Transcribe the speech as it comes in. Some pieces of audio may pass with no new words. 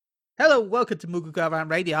Hello, welcome to Moogle Go Around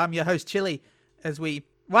Radio. I'm your host, Chili.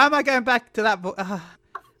 Why am I going back to that?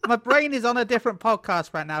 My brain is on a different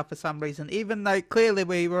podcast right now for some reason, even though clearly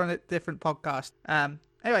we were on a different podcast.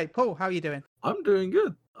 Anyway, Paul, how are you doing? I'm doing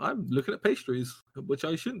good. I'm looking at pastries, which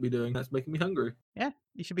I shouldn't be doing. That's making me hungry. Yeah,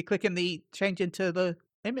 you should be clicking the change into the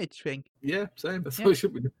image thing. Yeah, same. That's what I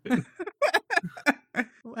should be doing.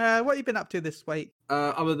 What have you been up to this week?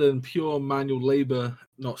 Other than pure manual labor,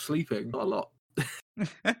 not sleeping, not a lot.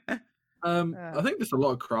 I think there's a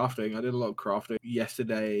lot of crafting. I did a lot of crafting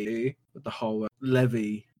yesterday with the whole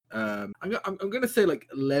levy. I'm gonna say like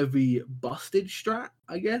levy busted strat,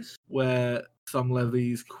 I guess, where some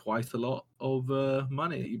levies quite a lot of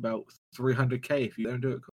money, about 300k if you don't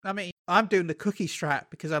do it. I mean, I'm doing the cookie strat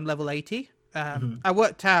because I'm level 80. I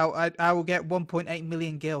worked out I will get 1.8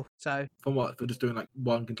 million gil. So from what? For just doing like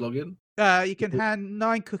one login? You can hand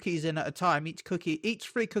 9 cookies in at a time. Each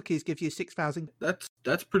 3 cookies gives you 6,000.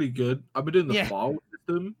 That's pretty good. I've been doing the file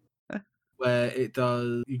system where it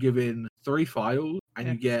does. You give in 3 files and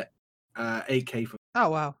you get 8k from. Oh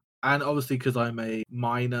wow! And obviously, because I'm a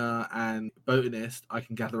miner and botanist, I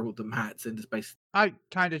can gather all the mats and just basically. I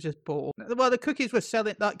kind of just bought. Well, the cookies were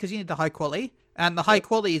selling that because you need the high quality, and the high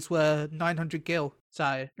qualities were 900 gil. So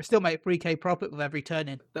I still make 3k profit with every turn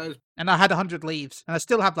in. And I had 100 leaves, and I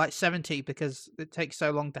still have like 70 because it takes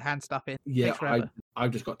so long to hand stuff in. Yeah,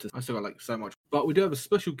 I've just got to. I still got like so much. But we do have a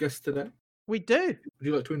special guest today. We do. Would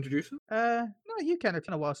you like to introduce him? No, you can. It's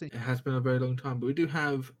been a while since. It has been a very long time, but we do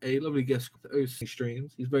have a lovely guest at OC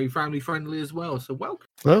Streams. He's very family friendly as well, so welcome.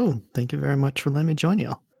 Hello, thank you very much for letting me join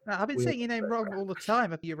you. I've been saying your name wrong all the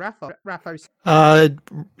time. You're Wrathoc.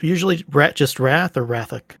 Usually just Wrath or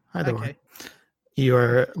Wrathoc, either one.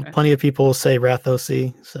 Plenty of people say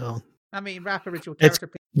Wrathoc, so. I mean, Wrath original character.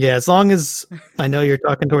 Yeah, as long as I know you're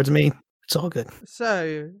talking towards me, it's all good.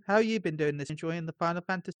 So, how you been doing this? Enjoying the Final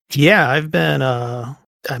Fantasy? Yeah, I've been.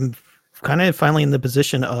 I'm kind of finally in the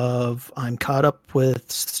position of I'm caught up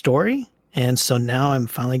with story, and so now I'm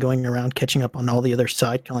finally going around catching up on all the other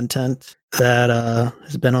side content that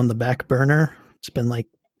has been on the back burner. It's been like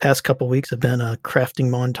past couple weeks. I've been a crafting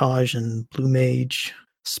montage and blue mage,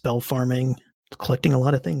 spell farming, collecting a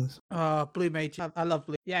lot of things. Oh, blue mage! I love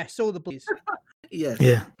blue. Yeah, all the blues.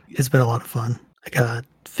 Yeah, it's been a lot of fun. I got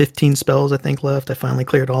 15 spells, I think, left. I finally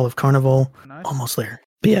cleared all of Carnival. Nice. Almost there.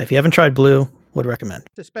 But yeah, if you haven't tried blue, would recommend.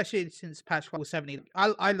 Especially since patch 70.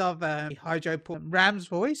 I love Hydro Ram's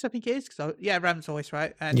voice, I think it is. So, yeah, Ram's voice,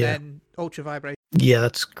 right? And then Ultra Vibrate. Yeah,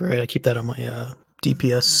 that's great. I keep that on my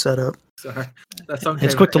DPS setup. Sorry.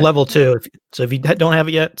 It's quick to level too. So if you don't have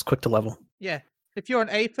it yet, it's quick to level. Yeah. If you're an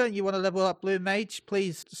Aether and you want to level up Blue Mage,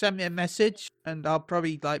 please send me a message and I'll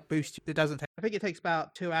probably boost you. It doesn't take. I think it takes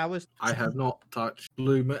about 2 hours. I have not touched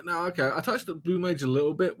Blue Mage. No, okay. I touched the Blue Mage a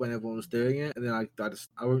little bit when everyone was doing it, and then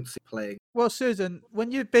I won't see playing. Well, Susan,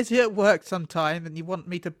 when you're busy at work sometime and you want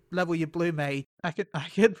me to level your Blue Mage, I could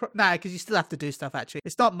because you still have to do stuff. Actually,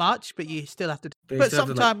 it's not much, but you still have to. But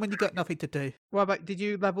sometime when you got nothing to do. What about? Did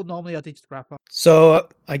you level normally or did you wrap up? So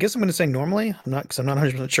I guess I'm going to say normally. I'm not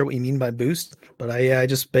 100% sure what you mean by boost, but I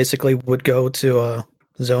just basically would go to a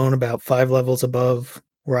zone about 5 levels above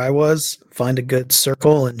where I was, find a good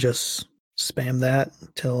circle, and just spam that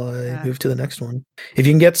until I move to the next one. If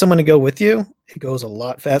you can get someone to go with you, it goes a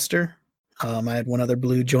lot faster. I had one other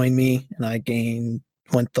blue join me, and I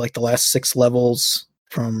went like the last 6 levels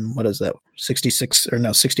from,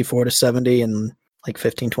 64 to 70 in like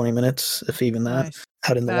 15-20 minutes, if even that. Nice.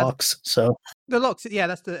 Out in the locks. So the locks, yeah,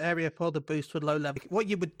 that's the area for the boost with low level. What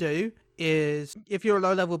you would do is, if you're a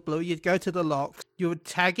low level blue, you'd go to the locks, you would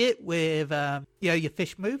tag it with your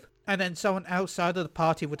fish move, and then someone outside of the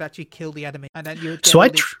party would actually kill the enemy, and then you would get the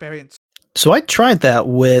experience. So I tried that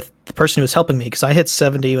with the person who was helping me, because I hit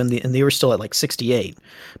 70 and they were still at like 68,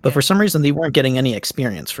 but for some reason they weren't getting any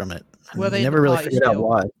experience from it. Well, they never really figured out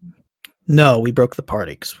why. No, we broke the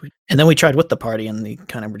party, and then we tried with the party, and they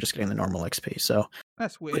kind of were just getting the normal XP. So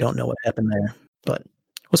that's weird. We don't know what happened there, but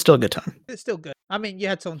it was still a good time. It's still good. I mean, you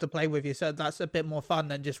had someone to play with you, so that's a bit more fun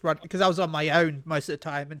than just run. Because I was on my own most of the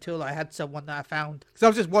time until I had someone that I found. Because I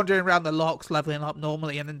was just wandering around the locks, leveling up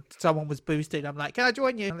normally, and then someone was boosted. I'm like, "Can I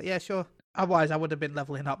join you?" I'm like, "Yeah, sure." Otherwise, I would have been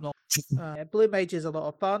leveling up normally. Blue Mage is a lot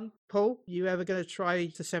of fun. Paul, you ever going to try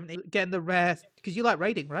to 70 getting the rare? Because you like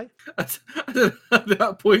raiding, right? At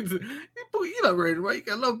that point, you like raiding, right?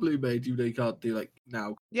 I love Blue Mage, even though you can't do like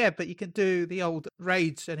now. Yeah, but you can do the old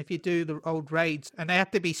raids, and if you do the old raids, and they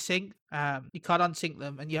have to be synced, you can't unsync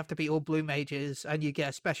them, and you have to be all Blue Mages, and you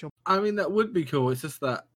get a special. I mean, that would be cool. It's just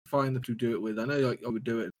that find them to do it with. I know, I would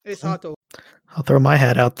do it. It's hard to. I'll throw my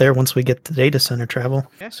hat out there once we get to data center travel.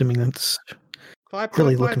 Yeah. Assuming that's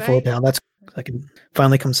really looking forward to how that's I can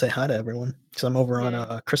finally come say hi to everyone because I'm over on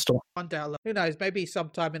Yeah. Crystal. One day, who knows? Maybe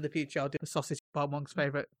sometime in the future I'll do the sausage Balmong's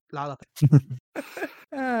favorite Lala.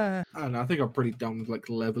 I don't know. I think I'm pretty done with like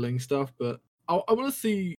leveling stuff, but I want to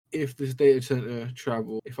see if this data center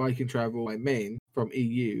travel, if I can travel my main from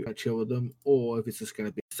EU and chill with them, or if it's just going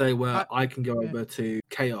to be say where I can go over to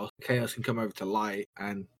Chaos. Chaos can come over to Light,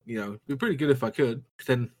 and it'd be pretty good if I could.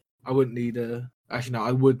 Then I wouldn't need Actually, no,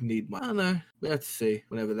 I would need my. I don't know. Let's see.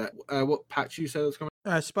 Whenever that. What patch you said was coming?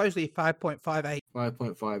 Supposedly 5.58.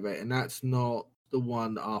 5.58, and that's not the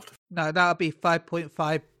one after. No, that would be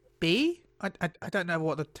 5.5B. I don't know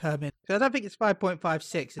what the term is. I don't think it's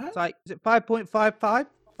 5.56. It's like, is it 5.55?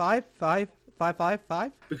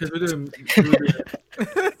 5.5? Because we're doing.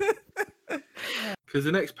 Because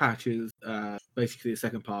the next patch is basically the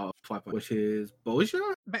second part of 5, which is Boja?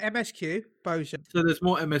 MSQ, Boja. So there's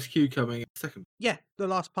more MSQ coming in second. Yeah, the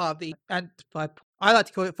last part of the and 5. I like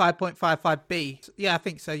to call it 5.55B. Yeah, I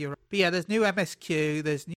think so. You're right. But yeah, there's new MSQ.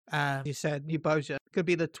 There's new, you said new Boja. Could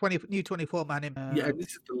be the new 24 man in. Yeah, and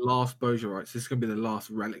this is the last Boja, right? So this is gonna be the last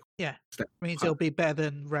relic. Yeah, step. Means it'll be better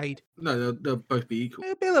than Raid. No, they'll both be equal.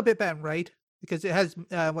 It'll be a little bit better than Raid. Because it has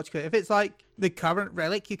if it's like the current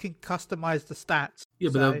relic, you can customize the stats.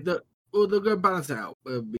 Yeah, but they'll go balance it out.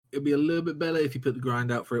 It'll be a little bit better if you put the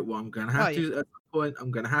grind out for it. Well, I'm gonna have to at some point.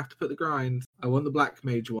 I'm gonna have to put the grind. I want the black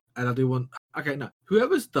mage one, and I do want. Okay, no.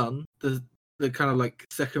 Whoever's done the kind of like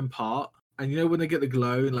second part, and when they get the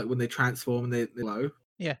glow and like when they transform and they glow.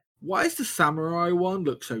 Yeah. Why does the samurai one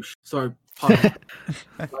look so? Sorry, pardon.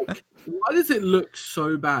 Like, why does it look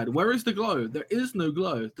so bad? Where is the glow? There is no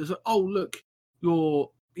glow. There's look. Your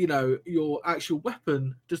actual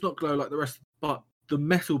weapon does not glow like the rest, but the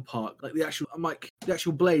metal part, like the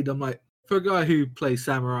actual blade, I'm like, for a guy who plays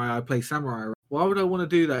samurai, I play samurai. Why would I want to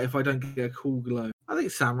do that if I don't get a cool glow? I think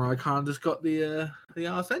samurai kind of just got the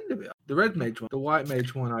arse end of it. The red mage one, the white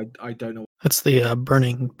mage one, I don't know. That's the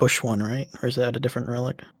burning bush one, right? Or is that a different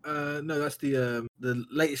relic? No, that's the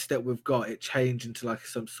latest step we've got. It changed into like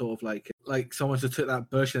some sort of like someone just took that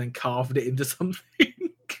bush and then carved it into something.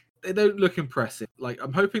 They don't look impressive. Like,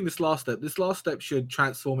 I'm hoping this last step should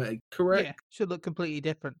transform it correct. Yeah, should look completely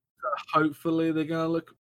different. Hopefully they're gonna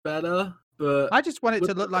look better. But I just want it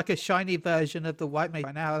to look like a shiny version of the white mage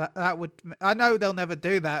right now. That would. I know they'll never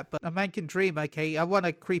do that, but a man can dream. Okay, I want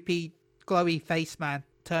a creepy, glowy face man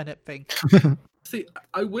turnip thing. See,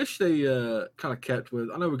 I wish they kind of kept with.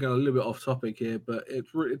 I know we're going a little bit off topic here, but it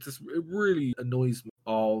really annoys me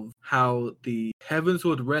of how the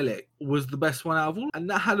Heavensward relic was the best one out of all, and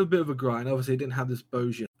that had a bit of a grind. Obviously, it didn't have this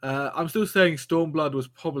Boja. I'm still saying Stormblood was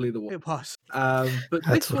probably the one. It was. But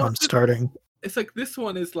that's what I'm starting. It's like this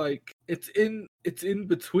one is like it's in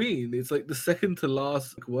between. It's like the second to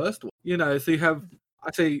last worst one. So you have,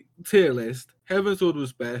 I say, tier list. Heavensward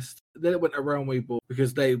was best. Then it went around Weeble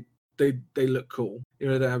because they look cool. They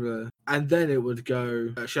have and then it would go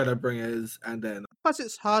Shadowbringers, and then. Plus,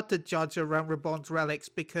 it's hard to judge around Reborn's relics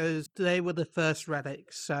because they were the first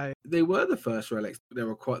relics. So they were the first relics. They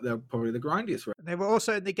were probably the grindiest relics. They were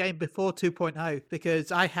also in the game before 2.0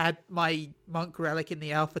 because I had my monk relic in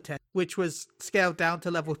the alpha test, which was scaled down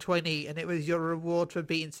to level 20, and it was your reward for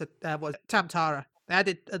beating Tamtara. They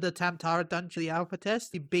added the Tamtara dungeon to the alpha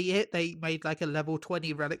test. You beat it, they made like a level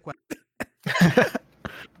 20 relic weapon.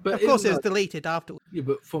 But of course, it was deleted afterwards. Yeah,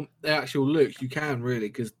 but from the actual look, you can really,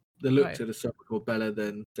 because the looks of the circle better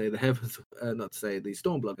than, say, the Heavens, not to say the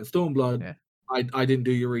Stormblood. And Stormblood, I didn't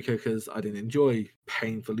do Eureka because I didn't enjoy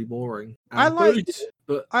painfully boring. And I liked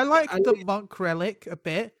the monk relic a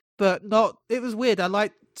bit, but not. It was weird. I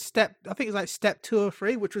liked I think it was like step 2 or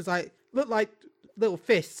 3, which was like looked like little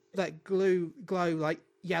fists that glow like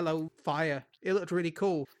yellow fire. It looked really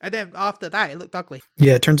cool, and then after that, it looked ugly.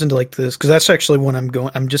 Yeah, it turns into like this because that's actually when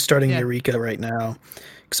I'm just starting Eureka right now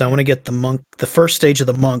because I want to get the monk, the first stage of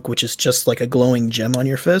the monk, which is just like a glowing gem on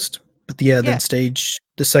your fist. But then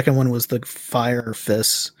the second one was the fire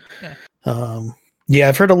fists. Yeah,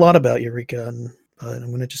 I've heard a lot about Eureka, and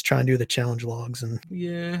I'm gonna just try and do the challenge logs and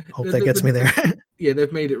hope that gets me there. Yeah,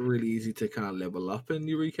 they've made it really easy to kind of level up in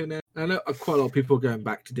Eureka now. I know quite a lot of people are going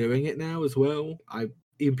back to doing it now as well.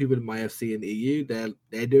 Even people in my FC and EU,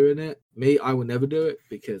 they're doing it. Me, I will never do it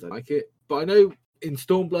because I like it. But I know in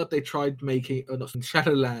Stormblood they tried making, or not in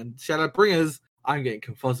Shadowbringers. I'm getting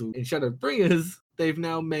confuzzled. In Shadowbringers, they've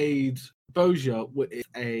now made Boja with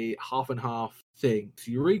a half and half thing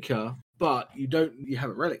to Eureka, but you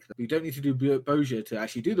have a relic. You don't need to do Boja to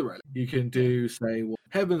actually do the relic. You can do, say,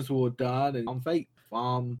 Heavensward done and on Fate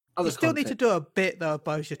farm. You still need to do a bit though,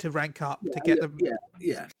 Boja, to rank up to get them.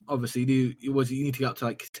 Yeah. Obviously, you need to get up to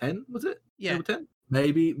like 10. Was it? Yeah. Level 10.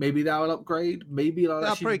 maybe that will upgrade. Maybe I'll I'll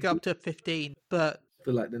actually probably go up to 15, but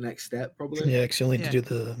for like the next step, probably. Yeah, because you'll need Yeah. to do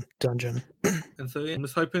the dungeon. And so yeah, I'm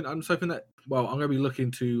just hoping that. Well, I'm gonna be looking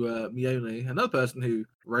to Mione, another person who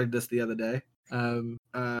rated us the other day.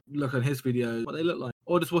 Look on his videos, what they look like,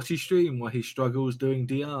 or just watch his stream while he struggles doing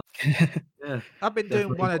DR. Yeah, I've been doing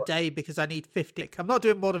definitely one a day because I need 50. I'm not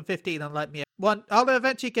doing more than 15 on Let Me. One, I'll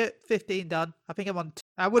eventually get 15 done. I think I'm on.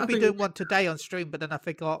 I would I be think- doing one today on stream, but then I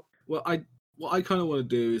forgot. Well, what I kind of want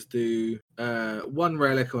to do is do one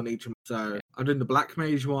relic on each. So I'm doing the Black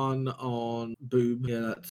Mage one on Boom.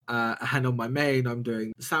 Yeah, that's and on my main, I'm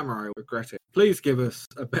doing Samurai. Regret it. Please give us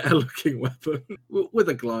a better looking weapon with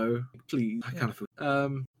a glow, please. I kind of feel.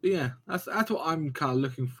 But yeah, that's what I'm kind of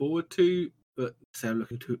looking forward to. But say I'm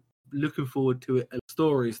looking forward to it as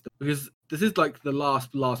stories, because this is like the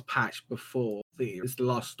last patch before it's the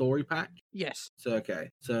last story patch. Yes, So okay,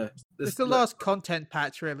 so it's the last content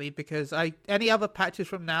patch really, because any other patches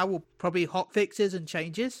from now will probably hot fixes and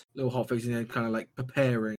changes. little hot fixing and kind of like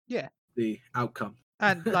preparing Yeah, the outcome.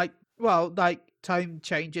 and like tome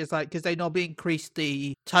changes, like because they normally increase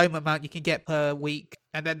the tome amount you can get per week,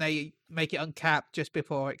 and then they make it uncapped just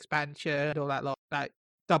before expansion and all that lot. Like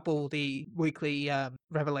double the weekly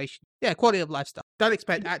revelation. Yeah, quality of life stuff. Don't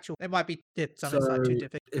expect actual. It might be something like too So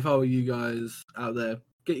difficult. if I were you guys out there,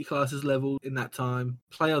 get your classes leveled in that time.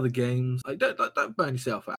 Play other games. Like don't burn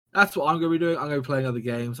yourself out. That's what I'm going to be doing. I'm going to be playing other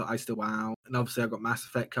games. Like I still WoW, and obviously I've got Mass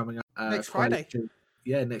Effect coming up Next Friday.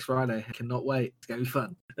 Yeah, next Friday. I cannot wait. It's going to be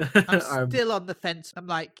fun. I'm still on the fence. I'm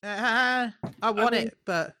like, I want it,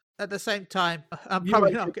 but at the same time, I'm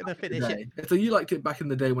probably not going to finish it. So you liked it back in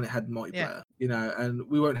the day when it had multiplayer, and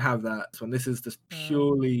we won't have that when this is just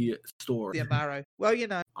purely story. The Amaro. Well,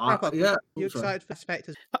 wrap up. Yeah. You excited for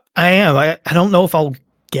Spectres? I am. I don't know if I'll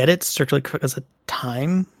get it strictly because of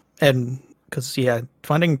time, and because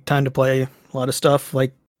finding time to play a lot of stuff.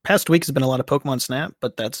 Like past weeks has been a lot of Pokemon Snap,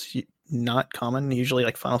 but that's not common. Usually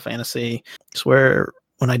like Final Fantasy. It's where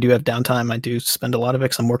when I do have downtime, I do spend a lot of it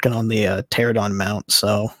because I'm working on the Pterodon mount,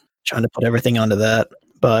 so trying to put everything onto that.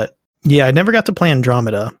 But yeah, I never got to play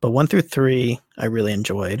Andromeda, but 1 through 3 I really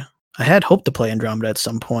enjoyed. I had hoped to play Andromeda at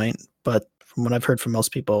some point, but from what I've heard from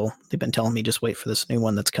most people, they've been telling me just wait for this new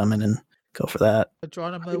one that's coming and go for that.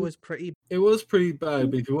 Andromeda was pretty. It was pretty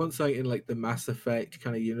bad, but if you want something in like the Mass Effect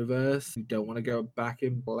kind of universe, you don't want to go back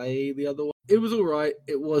and play the other one. It was all right.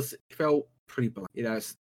 It felt pretty bland.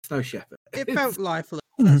 It's no Shepherd. It felt lifeless.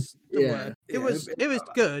 Mhm. That's the Yeah, word. yeah, It was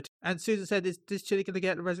good. And Susan said, "Is this Chili going to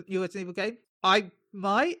get a Resident Evil game?" I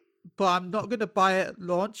might, but I'm not going to buy it at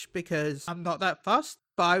launch because I'm not that fussed.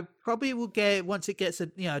 But I probably will get it once it gets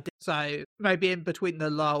so maybe in between the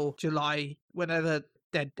lull, July, whenever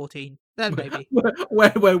Dead 14. Then maybe.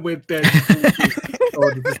 when we're dead.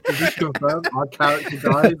 Or does this confirm our character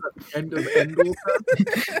dies at the end of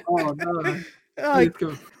Endwalker? Oh no.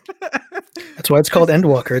 That's why it's called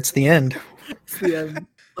Endwalker. It's the end. It's the end.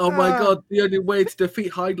 Oh my god, the only way to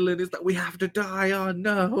defeat Heidelin is that we have to die. Oh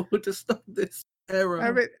no, to stop this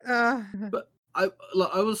error. But I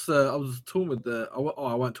was torn with I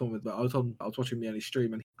wasn't torn with, but I was watching Miani's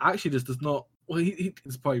stream, and actually just does not. Well,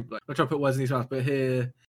 he's probably like I try to put words in his mouth, but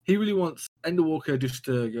here he really wants Endwalker just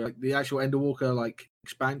to go, like the actual Endwalker like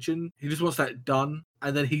expansion. He just wants that done,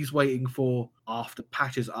 and then he's waiting for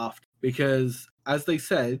patches after, because as they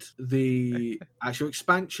said, the actual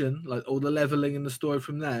expansion, like all the leveling in the story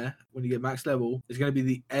from there, when you get max level, is going to be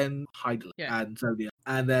the end Heidelin and Zodiac.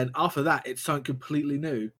 And then after that, it's something completely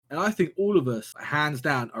new. And I think all of us, hands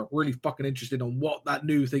down, are really fucking interested on what that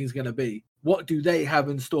new thing's going to be. What do they have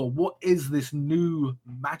in store? What is this new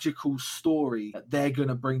magical story that they're going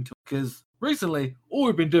to bring to? Because recently, all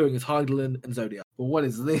we've been doing is Heidelin and Zodiac. But what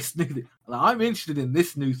is this new thing? And I'm interested in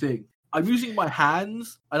this new thing. I'm using my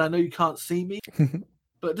hands, and I know you can't see me,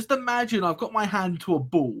 but just imagine I've got my hand to a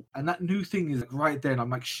ball, and that new thing is like right there, and I'm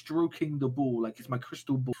like stroking the ball like it's my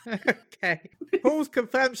crystal ball. Okay. Paul's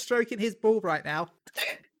confirmed stroking his ball right now.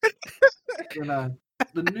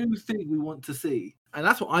 The new thing we want to see. And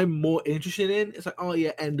that's what I'm more interested in. It's like, oh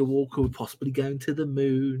yeah, Endwalker will possibly going to the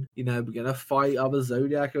moon. We're gonna fight other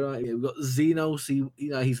Zodiac. Right? We've got Xenos.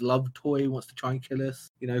 He's love toy, wants to try and kill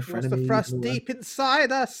us. He wants to thrust deep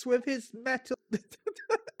inside us with his metal.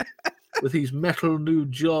 With his metal new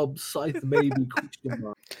job, Scythe maybe.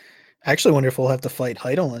 I actually wonder if we'll have to fight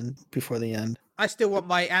Heidelin before the end. I still want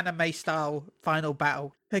my anime style final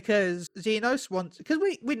battle, because Xenos wants, because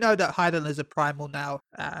we know that Heidelin is a primal now,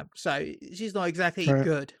 so she's not exactly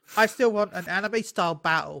good. I still want an anime style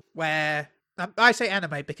battle where I say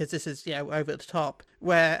anime because this is over the top,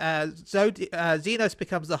 where Xenos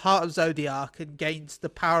becomes the heart of Zodiac and gains the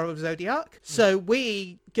power of Zodiac. So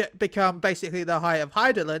we become basically the High of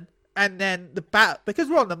Hydaelyn. And then because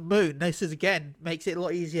we're on the moon, this is again makes it a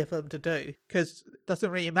lot easier for them to do, because it doesn't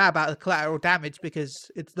really matter about the collateral damage because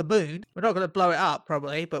it's the moon. We're not going to blow it up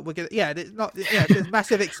probably, but we're gonna it's not if there's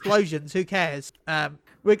massive explosions, who cares? There's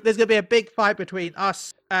going to be a big fight between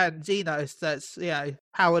us and Xenos that's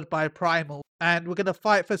powered by Primal, and we're going to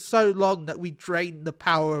fight for so long that we drain the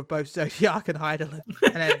power of both Zodiac and Hydaelyn.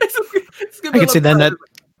 And then I can see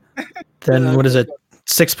then what is it?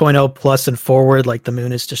 6.0 plus and forward, like the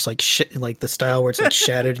moon is just like shit, like the style where it's like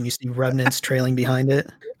shattered and you see remnants trailing behind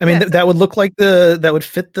it. I mean, that would look like that would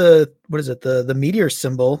fit the the meteor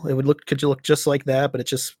symbol. It would could you look just like that, but it's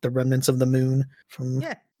just the remnants of the moon from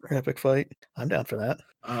epic fight. I'm down for that.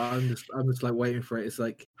 I'm just like waiting for it. It's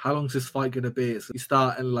like, how long is this fight gonna be? It's you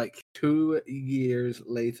start and like 2 years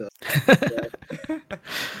later.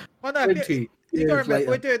 Well, no, you gotta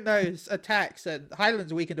remember, we're doing those attacks, and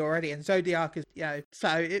Hydaelyn's weakened already, and Zodiac is,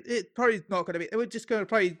 so it probably not going to be. We're just going to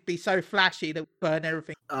probably be so flashy that we burn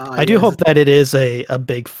everything. I do hope that it is a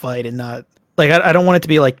big fight and not like I don't want it to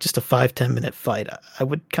be like just a 5-10 minute fight. I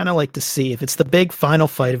would kind of like to see if it's the big final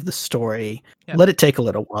fight of the story. Let it take a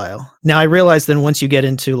little while. Now I realize then once you get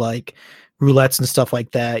into like roulettes and stuff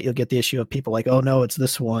like that, you'll get the issue of people like, oh no, it's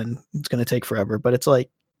this one. It's going to take forever, but it's like.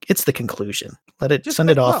 It's the conclusion. Send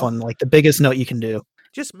it off on like the biggest note you can do.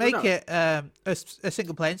 Just make it a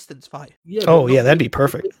single player instance fight. Yeah. That'd be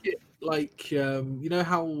perfect. Like you know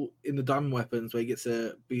how in the diamond weapons where you get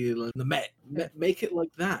to be like the Met, make it like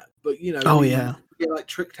that. But you get like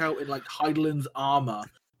tricked out in like Hydaelyn's armor.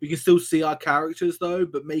 We can still see our characters though,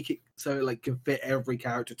 but make it so it like can fit every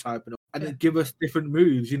character type and then give us different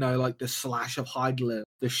moves. Like the slash of Hydaelyn,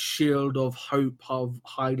 the shield of hope of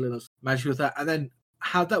Hydaelyn. Imagine with that, and then.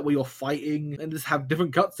 Have that where you're fighting and just have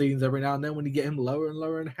different cutscenes every now and then when you get him lower and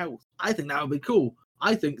lower in health. I think that would be cool.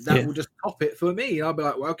 I think that will just top it for me. I'll be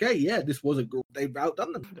like, well, okay, this was they've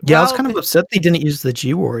outdone them. Yeah, I was kind of upset they didn't use the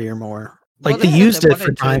G Warrior more. Like they used it for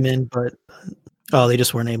Diamond, but they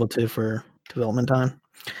just weren't able to for development time.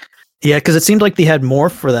 Yeah, because it seemed like they had more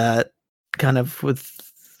for that kind of with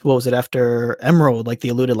what was it after Emerald? Like they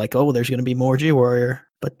alluded like, oh, there's going to be more G Warrior,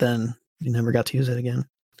 but then you never got to use it again.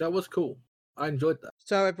 That was cool. I enjoyed that.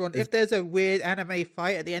 So everyone, if there's a weird anime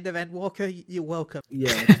fight at the end of Endwalker, you're welcome.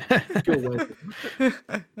 Yeah, you're welcome.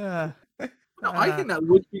 I think that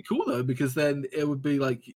would be cool though, because then it would be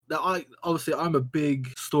like that. I'm a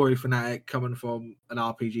big story fanatic coming from an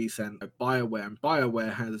RPG center, BioWare, and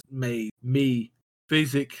BioWare has made me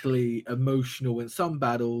physically emotional in some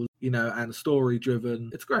battles, and story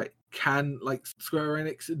driven. It's great. Can like Square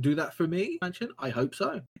Enix do that for me? I hope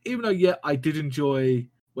so. Even though I did enjoy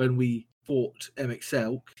when we fought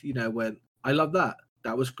MXL, when I love that.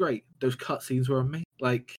 That was great. Those cutscenes were amazing.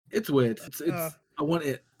 Like, it's weird. It's I want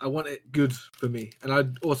it good for me. And I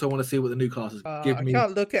also want to see what the new classes give me. I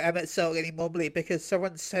can't look at MXL anymore because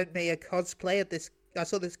someone sent me a cosplay of this. I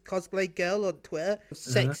saw this cosplay girl on Twitter,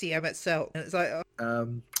 sexy MXL, and it's like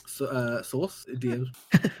source DMs.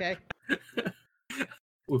 Okay.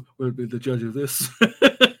 We'll be the judge of this.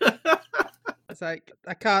 It's like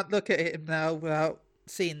I can't look at it now without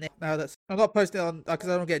seeing it. No, I'm not posting it on because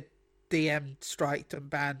I don't get DM striked and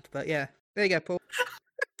banned. But yeah, there you go, Paul.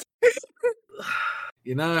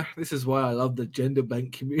 This is why I love the gender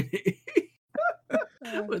bent community.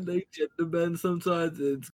 When they gender bend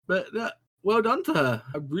sometimes, well done to her.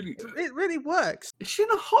 It really works. Is she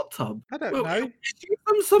in a hot tub? I don't know. She's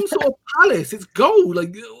from some sort of palace. It's gold.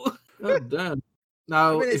 Like, oh damn.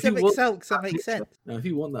 Now, it's MXL, so that makes sense. Now, if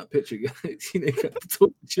you want that picture, you have to talk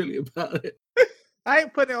to Chili about it. I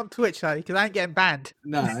ain't putting it on Twitch though, because I ain't getting banned.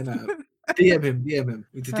 No. DM him. You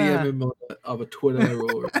need to DM him on either Twitter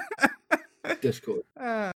or Discord.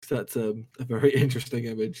 That's a very interesting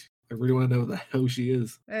image. I really want to know what the hell she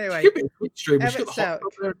is. Anyway, she could be a Twitch streamer. She's got a hot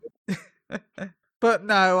tub. But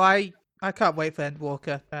no, I can't wait for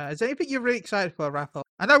Endwalker. Is there anything you're really excited for, Wrathoc?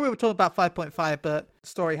 I know we were talking about 5.5, but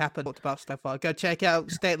story happened. Talked about so far. Go check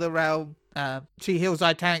out State of the Realm, She Heals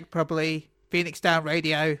I Tank, probably Phoenix Down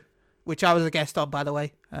Radio, which I was a guest on, by the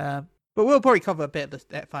way. But we'll probably cover a bit of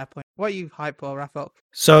at 5. What are you hyped for, Wrathoc?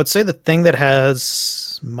 So I'd say the thing that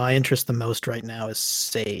has my interest the most right now is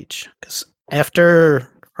Sage. Because after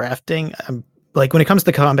crafting, like when it comes to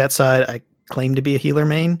the combat side, I claim to be a healer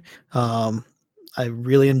main. I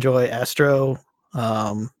really enjoy Astro,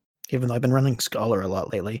 even though I've been running Scholar a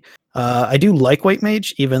lot lately. I do like White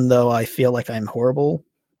Mage, even though I feel like I'm horrible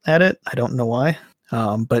at it. I don't know why.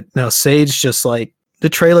 But no, Sage just like the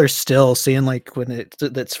trailer still, seeing like when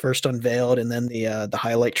that's first unveiled and then the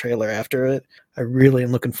highlight trailer after it. I really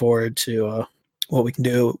am looking forward to what we can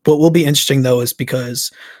do. What will be interesting though is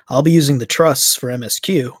because I'll be using the truss for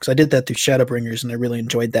MSQ because I did that through Shadowbringers and I really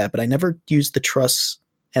enjoyed that, but I never used the truss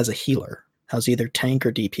as a healer. I was either tank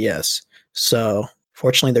or DPS. So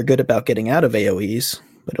fortunately, they're good about getting out of AoEs,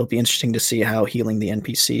 but it'll be interesting to see how healing the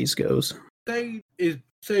NPCs goes.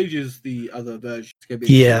 Sage is the other version.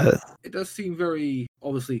 Yeah. It does seem very,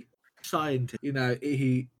 obviously, scientific. You know,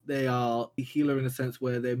 they are a healer in a sense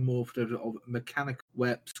where they're more of mechanical,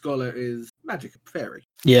 where Scholar is magic, fairy.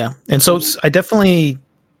 Yeah, and so I definitely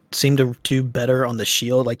seem to do better on the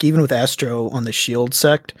shield. Like, even with Astro on the shield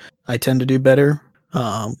sect, I tend to do better.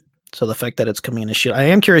 So the fact that it's coming in a shield, I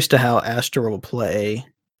am curious to how Astro will play.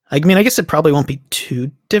 I mean, I guess it probably won't be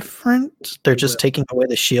too different. They're just taking away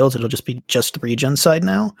the shields. It'll just be just the regen side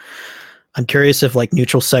now. I'm curious if like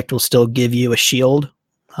neutral sect will still give you a shield.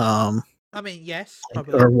 I mean, yes,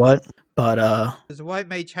 probably. Or what? But because the white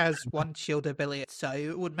mage has one shield ability, so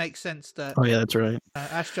it would make sense that. Oh yeah, that's right.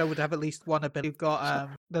 Astro would have at least one ability. You've got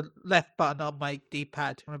the left button on my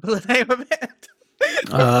D-pad. Remember the name of it?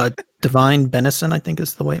 Divine Benison, I think,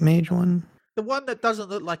 is the white mage one. The one that doesn't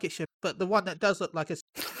look like it should, but the one that does look like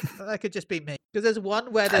that could just be me. Because there's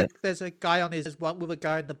one where there's a guy on his one with a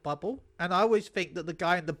guy in the bubble, and I always think that the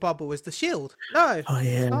guy in the bubble is the shield. No. Oh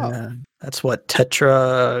yeah, that's what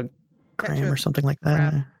Tetragram or something like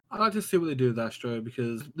that. I'd like to see what they do with Astro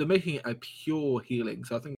because they're making it a pure healing.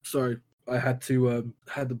 So I think, sorry, I had to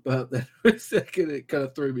had the burp there for a second. It kind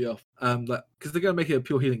of threw me off. Because they're going to make it a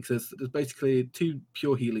pure healing. So there's basically 2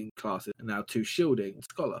 pure healing classes and now 2 shielding.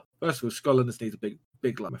 Scholar. First of all, Scholar just needs a big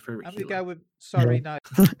like my favorite. I'm gonna go with no.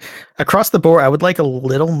 Across the board, I would like a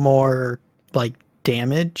little more like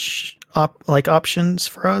damage options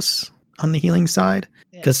for us on the healing side.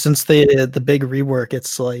 Because since the big rework,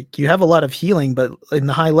 it's like you have a lot of healing, but in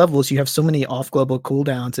the high levels, you have so many off-global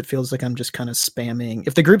cooldowns, it feels like I'm just kind of spamming.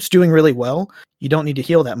 If the group's doing really well, you don't need to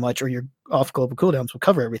heal that much, or your off-global cooldowns will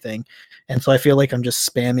cover everything. And so I feel like I'm just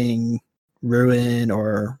spamming Ruin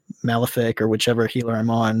or Malefic or whichever healer I'm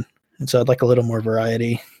on. And so I'd like a little more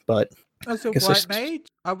variety. But as a white mage,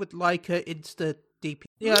 I would like an insta DP.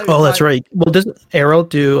 That's right. Well, doesn't Arrow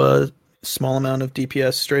do a small amount of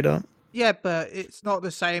DPS straight up? Yeah, but it's not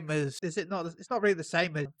the same as. Is it not? It's not really the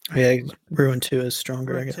same as. Yeah, Ruin 2 is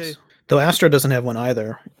stronger, I guess. Though Astro doesn't have one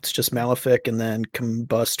either. It's just Malefic and then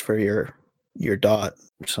Combust for your dot.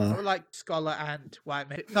 So I would like Scholar and White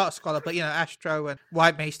Mage. Not Scholar, but Astro and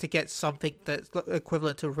White Mage to get something that's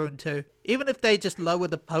equivalent to Ruin 2. Even if they just lower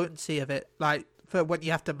the potency of it, like for when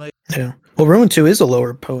you have to move. Yeah. Well, Ruin 2 is a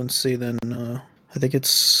lower potency than I think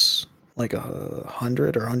it's like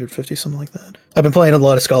 100 or 150, something like that. I've been playing a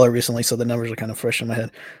lot of Scholar recently, so the numbers are kind of fresh in my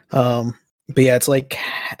head. But yeah, it's like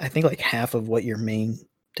I think like half of what your main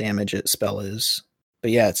damage spell is.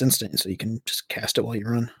 But yeah, it's instant, so you can just cast it while you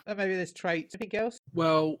run. Maybe there's traits. Anything else?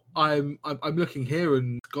 Well, I'm looking here,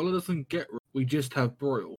 and Scholar doesn't get. We just have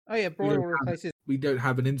Broil. Oh yeah, Broil replaces. We don't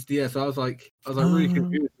have an instant. Yeah, so I was like really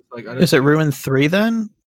confused. Like, is it Ruin 3 then?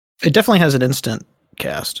 It definitely has an instant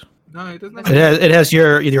cast. No, it doesn't. It has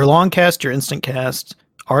your long cast, your instant cast,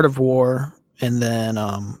 Art of War, and then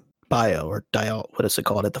Bio or Dial. What is it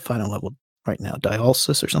called at the final level right now?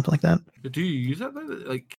 Dialysis or something like that. But do you use that though?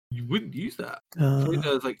 Like you wouldn't use that.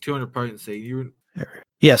 There's like 200 potency.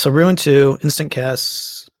 Yeah, so Ruin 2 instant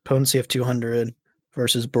cast potency of 200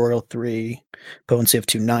 versus Broil 3 potency of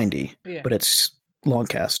 290. Yeah. But it's long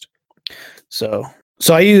cast. So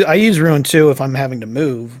I use Ruin 2 if I'm having to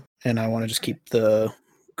move and I want to just keep the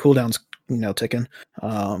cooldowns, ticking.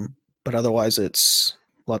 But otherwise, it's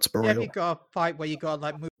lots of Broil. Yeah, if you got a fight where you got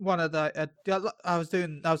like one of the. I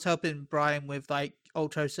was helping Brian with like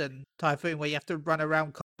Ultros and Typhoon where you have to run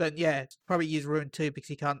around. Then yeah, probably use Ruin 2 because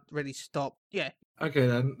you can't really stop. Yeah. Okay,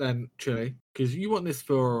 then Chile, because you want this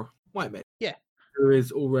for White Mage. Yeah. Who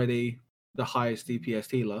is already the highest DPS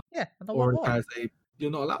healer. Yeah, or has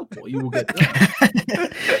you're not allowed more. You will get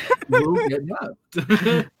nerfed. You will get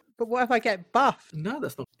nerfed. But what if I get buffed? No,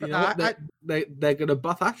 that's not. They're going to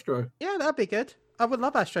buff Astro. Yeah, that'd be good. I would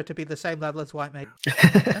love Astro to be the same level as White Mage.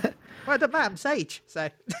 Well, it doesn't matter. I'm Sage, so.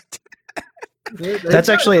 That's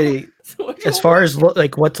actually, as far as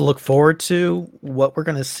like what to look forward to, what we're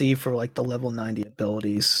going to see for like the level 90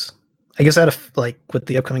 abilities. I guess out of like with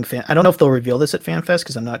the upcoming I don't know if they'll reveal this at FanFest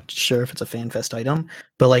because I'm not sure if it's a FanFest item.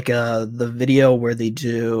 But like the video where they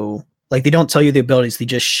do, like they don't tell you the abilities, they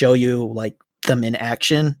just show you like them in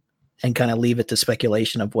action and kind of leave it to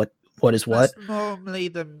speculation of what is what. That's normally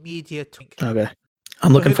the media. Okay,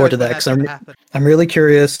 I'm looking forward to that because I'm really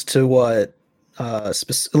curious to what at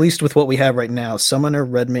least with what we have right now, Summoner,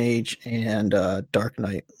 Red Mage, and Dark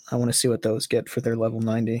Knight. I want to see what those get for their level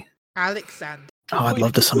 90. Alexander. Oh, I'd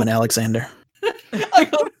love to summon Alexander. I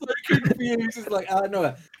got so confused. It's like,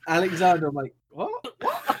 no, Alexander. I'm like, what?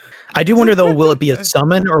 I do wonder though, will it be a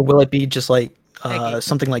summon or will it be just like Eggy.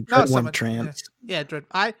 something like No, Dreadworm summon. Trance? Yeah, Dread.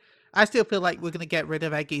 I still feel like we're gonna get rid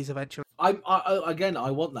of Eggies eventually. I again,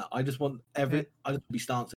 I want that. I just want I just be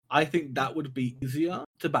stancing. I think that would be easier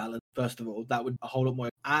to balance. First of all, that would a whole lot more,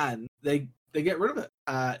 and they get rid of it.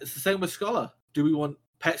 It's the same with Scholar. Do we want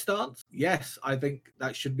pet stance? Yes, I think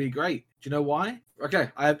that should be great. Do you know why? Okay,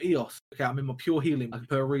 I have Eos. Okay, I'm in my pure healing. I can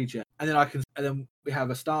put a regen, and then we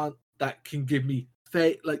have a stance that can give me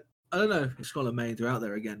like. I don't know if Scholar mains are out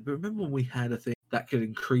there again, but remember when we had a thing that could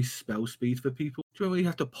increase spell speed for people? Do you remember you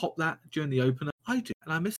have to pop that during the opener? I do,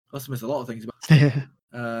 and I must miss a lot of things.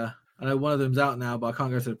 I know one of them's out now, but I can't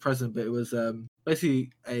go to the present. But it was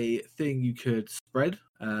basically a thing you could spread.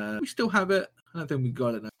 We still have it. I don't think we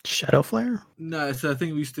got it now. Shadow Flare? No, it's a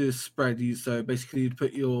thing we used to spread. So basically, you'd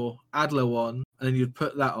put your Adler on, and then you'd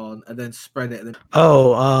put that on, and then spread it. And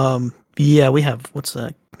then... yeah, we have. What's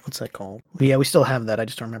that called? Yeah, we still have that. I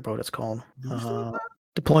just don't remember what it's called.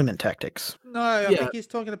 Deployment tactics. No, I think he's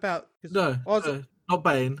talking about. No, not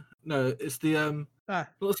Bane. No, it's the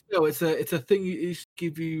Well, still, it's a thing you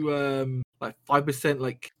give you like 5%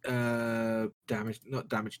 like damage, not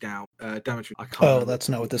damage down, damage. I can't. Oh, that's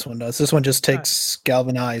not what this one does. This one just takes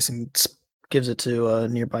Galvanize and gives it to a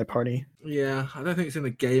nearby party. Yeah, I don't think it's in the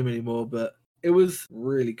game anymore, but it was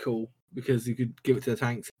really cool because you could give it to the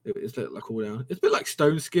tanks. It's like cooldown. It's a bit like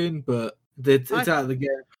Stone Skin, but it's out of the game.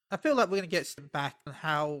 I feel like we're gonna get back on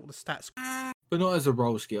how the stats, but not as a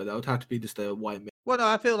role skill. That would have to be just a white mage. Well, no,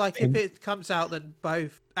 I feel like if it comes out, then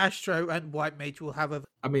both Astro and White Mage will have a.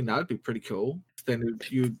 I mean, that would be pretty cool. Then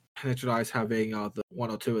you'd penetralize having either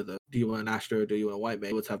one or two of them. Do you want an Astro or do you want a White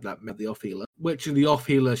Mage? Let's have that the off healer. Which the off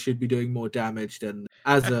healer should be doing more damage than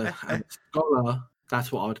as a scholar. That's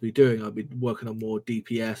what I would be doing. I'd be working on more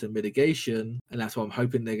DPS and mitigation, and that's what I'm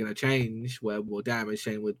hoping they're going to change. Where more damage,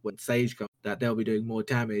 same with when Sage comes, that they'll be doing more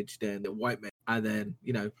damage than the White Mage, and then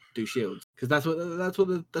do shields because that's what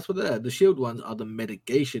they're. The shield ones are the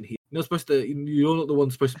mitigation here. You're not supposed to. You're not the one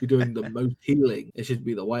supposed to be doing the most healing. It should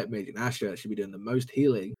be the White Mage and Asher that should be doing the most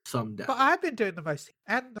healing. Some damage. But I've been doing the most,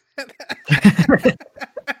 and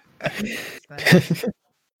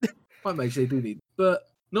White Mage they do need, but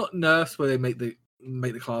not nerfs where they make the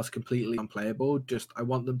class completely unplayable. Just I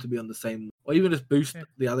want them to be on the same, or even just boost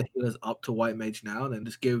the other healers up to White Mage now, and then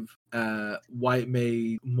just give White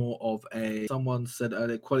Mage more of a, someone said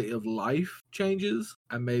earlier, quality of life changes,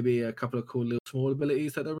 and maybe a couple of cool little small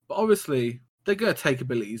abilities that. But obviously they're gonna take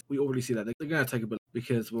abilities. We already see that they're gonna take abilities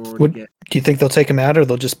because we're already getting. Do you think they'll take them out, or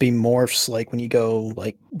they'll just be morphs like when you go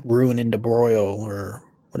like Ruin into Broil, or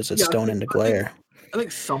what is it, Stone into Glare? I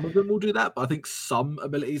think some of them will do that, but I think some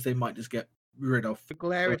abilities they might just get rid of.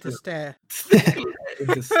 Glare into Stare.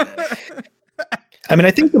 I mean,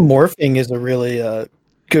 I think the morphing is a really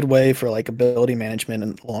good way for like ability management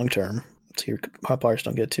and long term, so your hot bars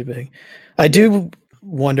don't get too big. I do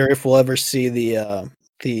wonder if we'll ever see the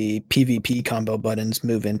PvP combo buttons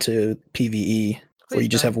move into PvE, where you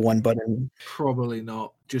just have one button. Probably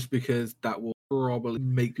not, just because that will probably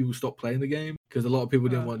make people stop playing the game, because a lot of people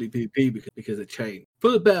didn't want to do PvP because it changed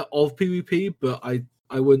for the better of PvP, but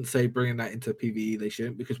I wouldn't say bringing that into PvE they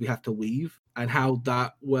shouldn't, because we have to weave, and how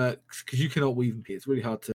that works, because you cannot weave in PvE. It's really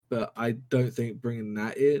hard to, but I don't think bringing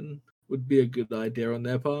that in would be a good idea on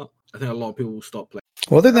their part. I think a lot of people will stop playing.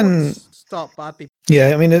 Well, other than stop, Bobby.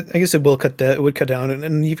 Yeah, I mean, I guess it will cut that. It would cut down,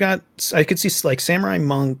 and you've got. I could see like Samurai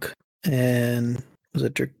Monk and was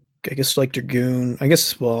it? I guess like Dragoon. I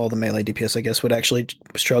guess all the melee DPS I guess would actually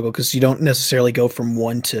struggle because you don't necessarily go from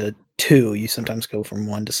 1 to 2. You sometimes go from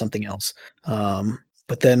 1 to something else.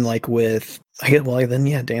 But then like with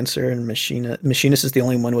Dancer and Machinist is the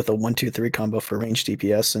only one with a 1-2-3 combo for ranged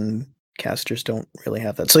DPS, and casters don't really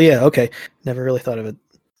have that. So yeah, okay. Never really thought of it.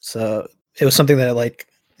 So it was something that like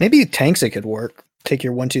maybe tanks it could work. Take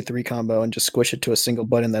your 1-2-3 combo and just squish it to a single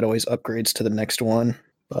button that always upgrades to the next one.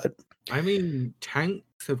 But I mean,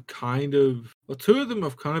 tanks have kind of, well, 2 of them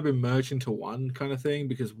have kind of been merged into one kind of thing,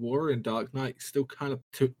 because Warrior and Dark Knight still kind of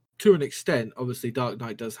to an extent. Obviously Dark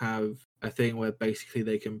Knight does have a thing where basically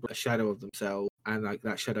they can a shadow of themselves, and like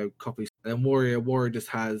that shadow copies. And then Warrior just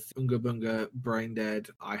has Unga Bunga, Brain Dead.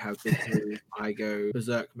 I have Victory. I go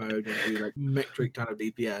Berserk mode and do like metric ton of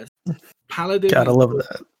DPS. Paladin, gotta love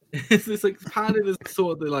that. It's like paladin is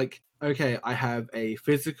sort of the like, okay, I have a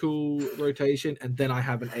physical rotation, and then I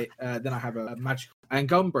have a magical. And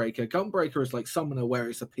Gunbreaker is like summoner where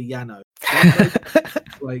it's a piano.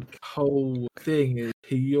 Like whole thing is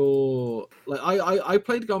pure. Like I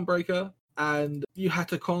played Gunbreaker, and you had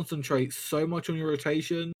to concentrate so much on your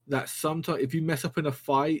rotation that sometimes if you mess up in a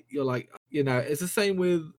fight, you're like, it's the same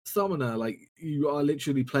with summoner. Like you are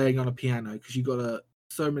literally playing on a piano because you got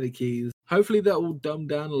so many keys. Hopefully that will dumb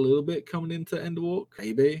down a little bit coming into Endwalk.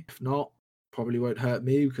 Maybe. If not, probably won't hurt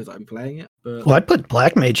me because I'm playing it. But Well, I put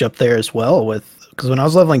Black Mage up there as well because when I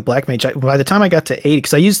was leveling Black Mage, by the time I got to 80,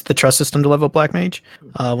 because I used the trust system to level Black Mage,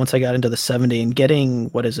 once I got into the 70 and getting,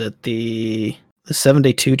 the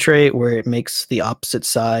 72 trait where it makes the opposite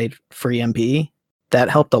side free MP, that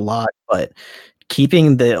helped a lot. But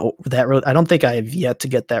keeping I don't think I have yet to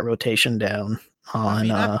get that rotation down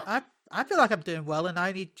on. I mean, I feel like I'm doing well, and I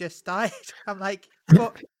only just died. I'm like,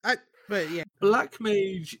 but yeah. Black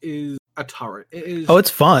Mage is a turret. It is. Oh, it's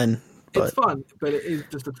fun. It's fun, but it is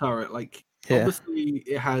just a turret. Like, Yeah. obviously,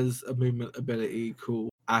 it has a movement ability called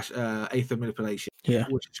Aether Manipulation,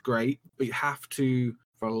 which is great. But you have to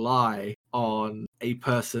rely on a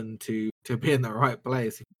person to be in the right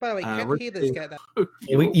place. By the way, can healers get that?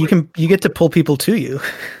 You get to pull people to you.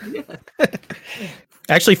 Yeah.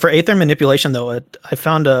 Actually, for Aether Manipulation, though, I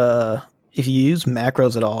found if you use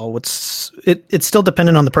macros at all, it's still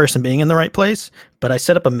dependent on the person being in the right place. But I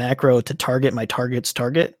set up a macro to target my target's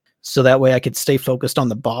target, so that way I could stay focused on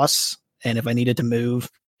the boss. And if I needed to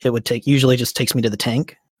move, it usually just takes me to the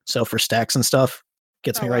tank. So for stacks and stuff,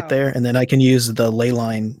 gets me right there, and then I can use the ley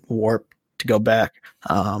line warp to go back.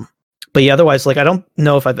 But yeah, otherwise, like I don't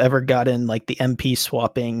know if I've ever gotten like the MP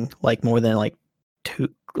swapping like more than like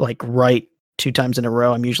two times in a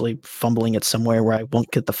row. I'm usually fumbling it somewhere where I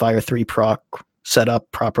won't get the Fire 3 proc set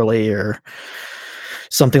up properly or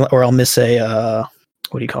something, or I'll miss a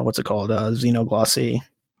what's it called? Xenoglossy.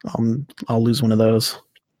 I'll lose one of those.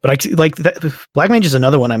 But Black Mage is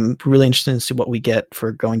another one I'm really interested in to see what we get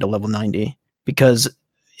for going to level 90, because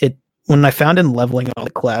when I found in leveling all the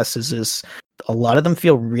classes is a lot of them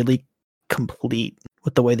feel really complete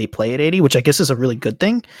with the way they play at 80, which I guess is a really good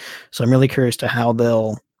thing. So I'm really curious to how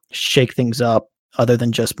they'll shake things up other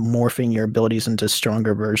than just morphing your abilities into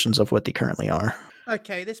stronger versions of what they currently are.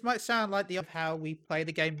 Okay, this might sound like of how we play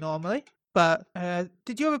the game normally, but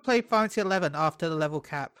did you ever play Final Fantasy 11 after the level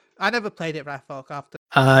cap? I never played it, Wrathoc, after.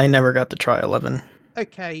 I never got to try 11.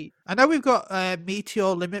 Okay, I know we've got Meteor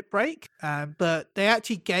Limit Break, but they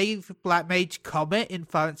actually gave Black Mage Comet in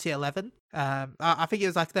Final Fantasy 11. I think it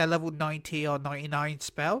was like their level 90 or 99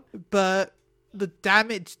 spell, but the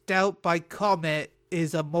damage dealt by Comet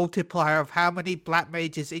is a multiplier of how many Black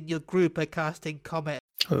Mages in your group are casting Comet.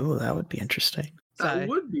 Oh, that would be interesting. That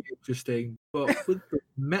would be interesting, but with the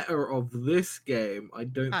meta of this game, I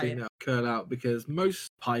don't think that would curl out, because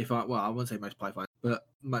most Python, well, I wouldn't say most Python, but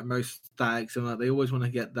most stags and they always want to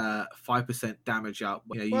get that 5% damage out.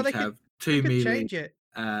 You have 2 melee. Change it.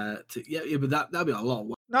 But that'd be a lot.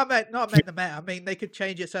 Not meant the meta. I mean, they could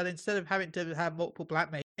change it so that instead of having to have multiple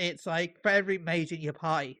Black Mages, it's like for every mage in your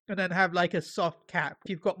party, and then have like a soft cap.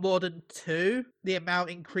 If you've got more than 2, the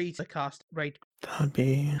amount increases the cast rate. That would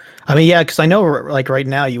be. I mean, yeah, because I know like right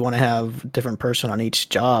now you want to have a different person on each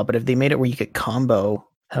job, but if they made it where you could combo,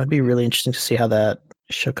 that would be really interesting to see how that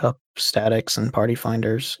shook up statics and party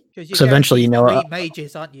finders. Because eventually, 3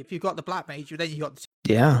 mages, aren't you? If you've got the Black Mage, then you got.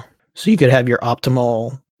 Yeah. So you could have your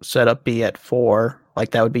optimal setup be at 4, like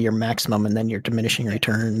that would be your maximum, and then your diminishing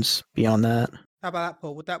returns beyond that. How about that,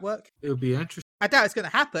 Paul? Would that work? It would be interesting. I doubt it's going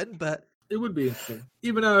to happen, but it would be interesting.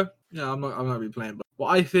 Even though, I'm not going to be playing. But what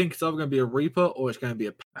I think is either going to be a Reaper or it's going to be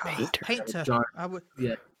a painter.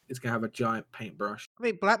 Yeah, it's going to have a giant paintbrush. I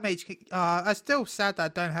mean, Black Mage. I'm still sad that I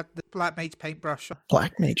don't have the Black Mage paintbrush.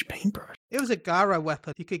 Black Mage paintbrush. It was a Garo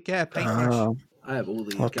weapon. You could get a paintbrush. I have all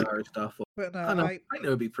these Garo stuff. But no, I know it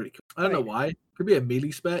would be pretty cool. I don't know why. Could be a melee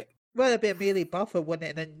spec. Well, it'd be a melee buffer, wouldn't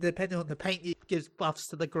it? And then depending on the paint, it gives buffs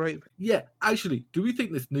to the group. Yeah, actually, do we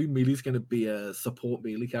think this new melee is going to be a support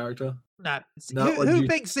melee character? No. Who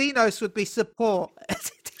thinks Xenos would be support?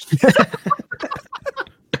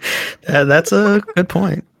 That's a good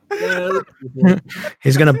point.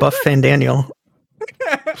 He's going to buff Fandaniel.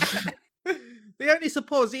 The only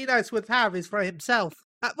support Xenos would have is for himself.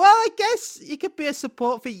 Well, I guess he could be a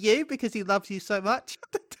support for you because he loves you so much.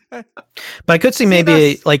 But I could see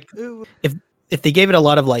maybe like if they gave it a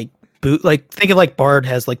lot of like think of like Bard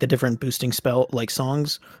has like the different boosting spell like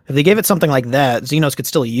songs. If they gave it something like that, Xenos could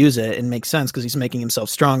still use it and make sense because he's making himself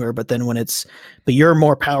stronger. But then but you're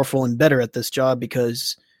more powerful and better at this job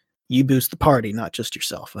because you boost the party, not just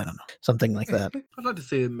yourself. I don't know, something like that. I'd like to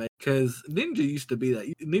see it, mate, because Ninja used to be that.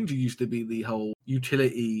 Ninja used to be the whole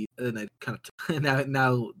utility, and they kind of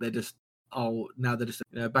now they're just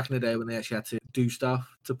back in the day when they actually had to do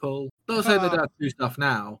stuff to pull. Not saying they don't have to do stuff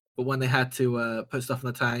now, but when they had to put stuff in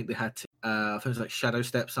the tank, they had to things like shadow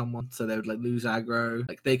step someone, so they would like lose aggro.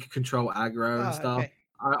 Like they could control aggro and stuff. Okay.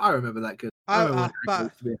 I remember that good. I remember when aggro But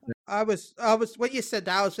used to be a thing. I was when you said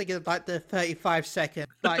that, I was thinking of like the 35-second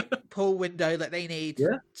like pull window that they need,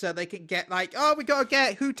 Yeah. so they can get like, oh, we gotta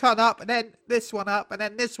get Huton up, and then this one up, and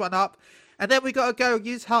then this one up, and then we gotta go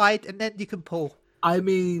use hide, and then you can pull. I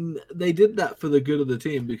mean, they did that for the good of the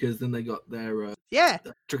team because then they got their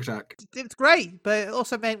trick attack. It's great, but it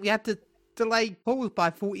also meant we had to delay pulls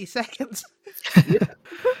by 40 seconds. Yeah.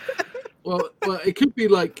 Well, it could be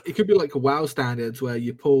like a WoW standards where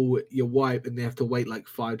you pull your wipe and they have to wait like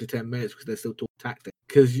 5 to 10 minutes because they're still talking tactics.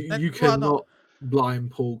 Because you cannot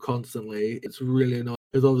blind pull constantly. It's really annoying.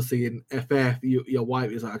 Because obviously in FF, your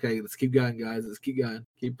wipe is like, okay, let's keep going, guys. Let's keep going.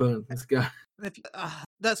 Keep pulling. Let's go.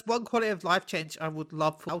 That's one quality of life change I would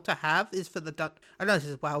love for to have is for the I know this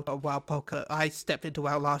is WoW poker. I stepped into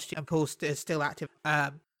WoW last year and Paul is still active.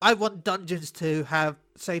 I want dungeons to have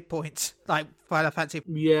save points like Final Fantasy.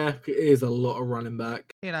 Yeah, it is a lot of running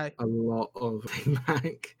back. You know, a lot of running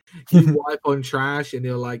back. You wipe on trash and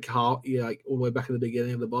you're like all the way back at the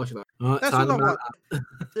beginning of the boss. You're like, oh, that's what I want.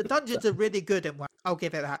 The dungeons are really good in WoW. I'll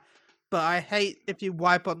give it that. But I hate if you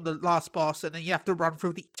wipe on the last boss and then you have to run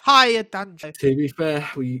through the entire dungeon. To be fair,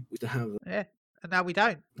 we used to have that. Yeah, and now we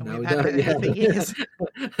don't. And now we've we had don't. it for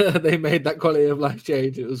years. They made that quality of life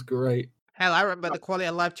change. It was great. Hell, I remember the quality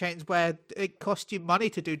of life change where it cost you money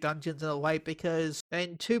to do dungeons in a way because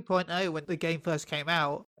in 2.0, when the game first came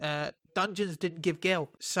out, dungeons didn't give gil.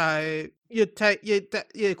 So you'd take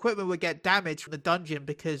your equipment would get damaged from the dungeon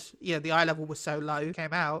because the eye level was so low it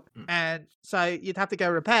came out, and so you'd have to go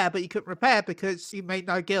repair, but you couldn't repair because you made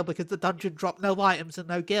no gil because the dungeon dropped no items and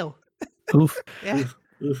no gil. Oof. Yeah.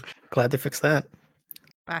 Oof. Glad they fixed that.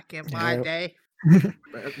 Back in my day.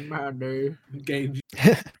 Back in my day. Game.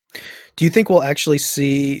 Do you think we'll actually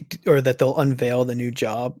see, or that they'll unveil the new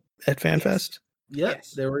job at FanFest?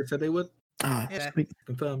 Yes. They already said they would. Ah, Yeah.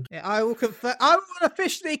 Confirmed. Yeah, I will confirm. I will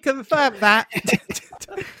officially confirm that.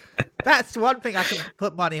 That's one thing I can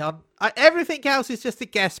put money on. Everything else is just a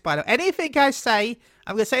guess. By the way, anything I say,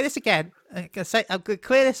 I'm going to say this again. I'm going to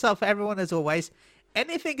clear this up for everyone as always.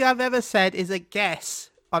 Anything I've ever said is a guess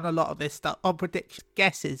on a lot of this stuff, on prediction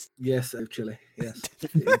guesses. Yes, actually. Yes.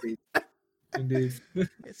 Indeed. Indeed.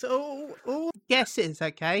 It's all guesses,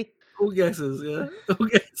 okay? All guesses, yeah. All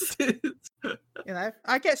guesses.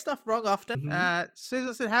 I get stuff wrong often. Mhm.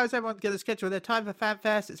 Susan said, "How is everyone going to schedule their time for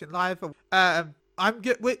FanFest? It's in live." I'm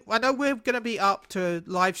good. I know we're going to be up to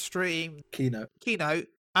live stream Keynote.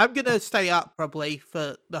 I'm going to stay up probably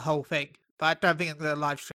for the whole thing, but I don't think I'm going to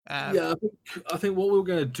live stream. Yeah, I think what we were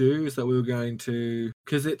going to do is that we were going to,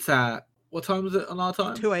 because it's at, what time is it on our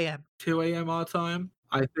time? 2 a.m. 2 a.m. our time.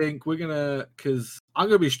 I think we're going to, because I'm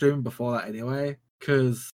going to be streaming before that anyway,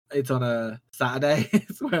 because it's on a Saturday.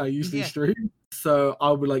 It's where I usually stream. So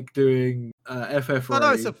I'll be like doing FF. Oh,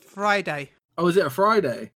 no, it's a Friday. Oh, is it a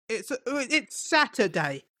Friday? It's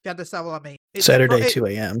Saturday. You understand what I mean? It's Saturday, 2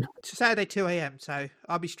 a.m. Saturday, 2 a.m. So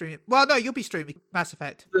I'll be streaming. Well, no, you'll be streaming Mass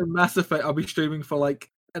Effect. The Mass Effect, I'll be streaming for like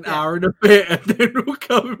an hour and a bit, and then we'll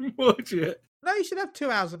come and watch it. No, you should have 2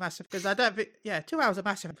 hours of Mass Effect, because I don't think... Yeah, 2 hours of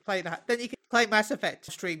Mass Effect, play that. Then you can play Mass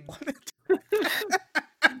Effect stream.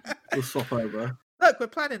 We'll swap over. Look, we're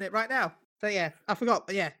planning it right now. So yeah, I forgot.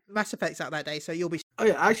 But yeah, Mass Effect's out that day, so you'll be... Oh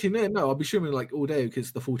yeah, actually, no, I'll be streaming like all day because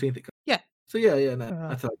it's the 14th it comes. Yeah. So yeah, no, I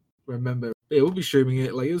have to remember. Yeah, we'll be streaming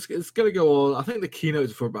it. Like it's gonna go on. I think the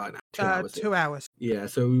keynote's for about 2 hours. 2 hours. Yeah,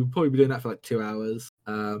 so we'll probably be doing that for like 2 hours.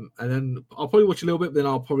 And then I'll probably watch a little bit, but then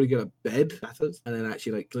I'll probably get a bed afterwards, and then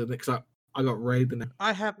actually like the next up, I got raid. And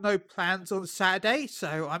I have no plans on Saturday,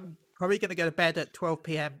 so I'm probably gonna go to bed at 12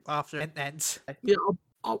 p.m. after it ends. Yeah,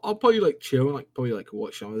 I'll probably like chill and like probably like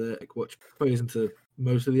watch some of it, like watch probably into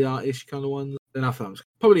most of the artish kind of ones. Then after I'm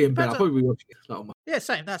probably in bed. I'll probably be watching it. Like, on my... Yeah,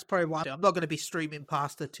 same. That's probably why I'm not going to be streaming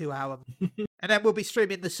past the 2 hour. And then we'll be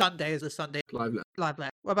streaming the Sunday as a Sunday live.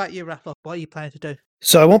 What about you, Wrathoc? What are you planning to do?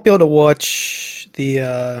 So I won't be able to watch the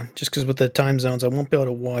just because with the time zones, I won't be able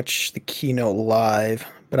to watch the keynote live.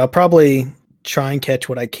 But I'll probably try and catch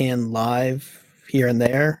what I can live here and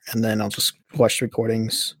there, and then I'll just watch the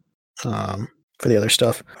recordings for the other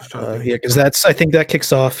stuff. Yeah, because I think that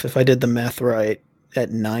kicks off, if I did the math right, at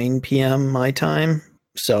 9 p.m. my time.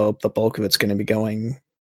 So the bulk of it's going to be going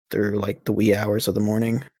through like the wee hours of the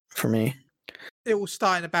morning for me. It will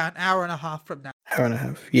start in about an hour and a half from now. Hour and a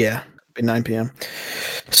half, yeah. Be 9 p.m.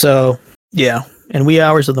 So yeah, and wee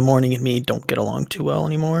hours of the morning and me don't get along too well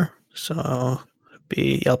anymore. So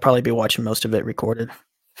I'll probably be watching most of it recorded.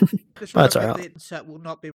 Just That's remember all right. the set will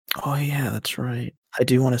not be. Oh yeah, that's right. I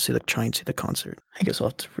do want to try and see the concert. I guess I'll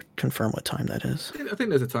have to confirm what time that is. I think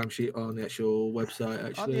there's a timesheet on the actual website. On the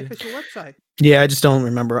Actually, official website. Yeah, I just don't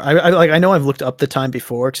remember. I know I've looked up the time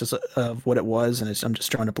before because of what it was, and I'm just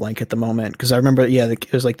drawing a blank at the moment because I remember. Yeah,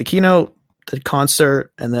 it was like the keynote, the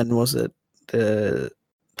concert, and then was it the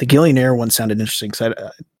Gillionaire one sounded interesting because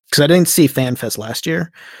I didn't see FanFest last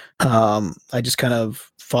year. I just kind of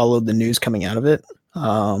followed the news coming out of it.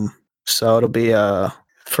 So it'll be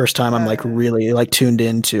first time I'm like really like tuned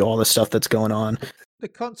into all the stuff that's going on. The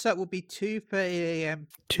concert will be 2:30 a.m.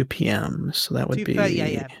 2 p.m. So that would be 2:30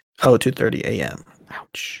 a.m. 2:30 a.m.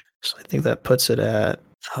 Ouch. So I think that puts it at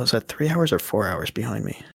is that 3 hours or 4 hours behind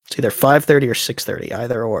me? It's either 5:30 or 6:30,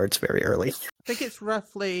 either or. It's very early. I think it's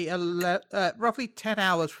roughly 10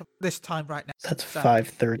 hours from this time right now. That's So-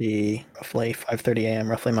 5:30, roughly 5:30 a.m.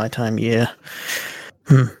 roughly my time. Yeah.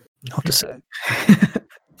 I'll have to say.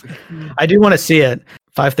 I do want to see it.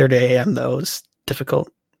 5:30 a.m. though is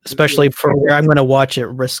difficult, especially for where I'm going to watch. It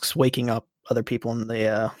risks waking up other people in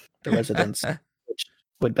the residence, which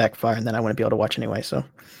would backfire, and then I wouldn't be able to watch anyway. So,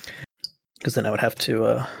 because then I would have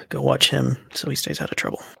to go watch him so he stays out of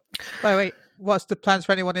trouble. By the way, what's the plans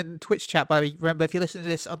for anyone in the Twitch chat? By the way, remember, if you listen to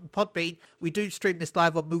this on Podbean, we do stream this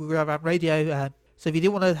live on Moogle Radio. So if you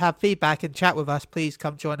do want to have feedback and chat with us, please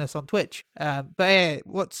come join us on Twitch. But yeah,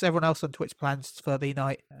 what's everyone else on Twitch plans for the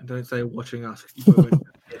night? and don't say watching us.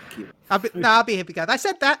 I'll be here again. I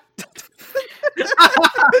said that.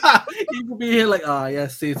 You will be here like,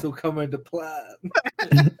 yes, these will come into plan.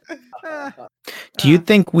 Do you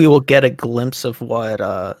think we will get a glimpse of what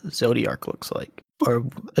Zodiac looks like? Or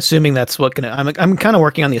assuming that's what I'm kind of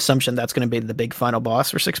working on the assumption that's gonna be the big final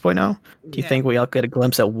boss for 6.0. Do you think we'll get a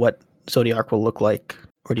glimpse at what Zodiac will look like?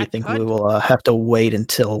 Or do you think we will have to wait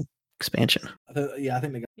until expansion? I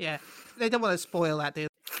think they. Yeah, they don't want to spoil that, do they?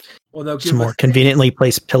 Or they'll Some more conveniently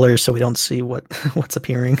placed pillars so we don't see what's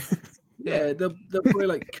appearing. Yeah, they'll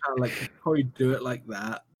probably probably do it like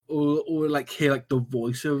that, or like hear like the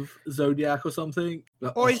voice of Zodiac or something.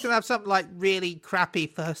 Like, Or he's gonna have something like really crappy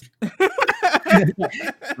first.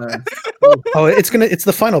 It's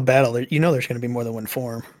the final battle. You know, there's gonna be more than one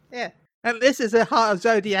form. Yeah, and this is a Heart of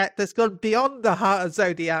Zodiac that's gone beyond the Heart of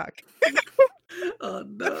Zodiac. Oh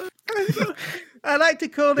no! I like to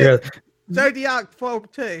call it Zodiac Form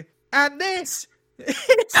 2, and this.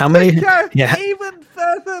 How many? Even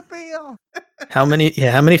further beyond. How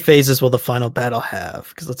many phases will the final battle have?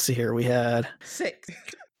 Because let's see here. We had 6. It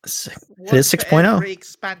is 6.0.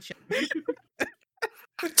 Expansion.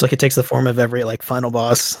 It's like it takes the form of every final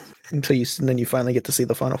boss and then you finally get to see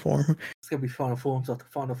the final form. It's gonna be final forms after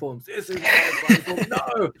final forms. This is my final form.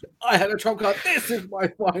 No, I had a trump card. This is my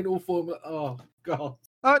final form. Oh god.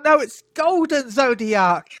 Oh no, it's Golden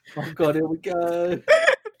Zodiac. Oh god, here we go.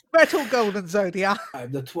 Metal Golden Zodiac.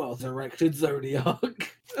 I'm the 12th erected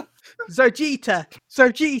Zodiac. Zogita.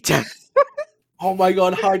 Oh my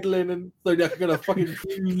god, Heidelin and Zodiac are gonna fucking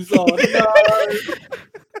fuse on. No.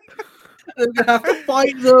 They're gonna have to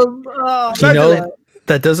fight them. Oh,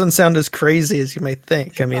 that doesn't sound as crazy as you may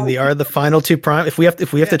think. I mean, they are the final two prime. If we have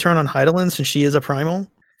to turn on Heidelin since she is a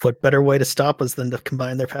primal, what better way to stop us than to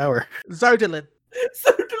combine their power? Zodalin.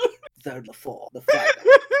 Zoda 4, the fighter.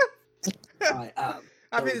 I am.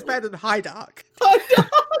 I mean, it's better than Hydark.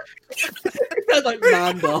 That's like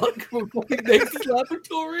Mandark from fucking Nexus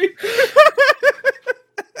Laboratory.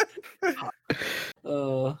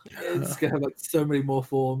 It's gonna have so many more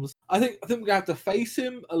forms. I think we're gonna have to face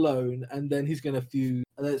him alone, and then he's gonna fuse,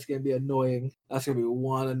 and then it's gonna be annoying. That's gonna be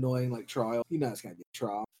one annoying trial. You know, it's gonna be a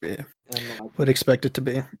trial. Yeah, would expect it to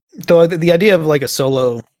be. Though the idea of a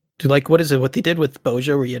solo, what is it? What they did with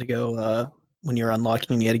Boja, where you had to go when you're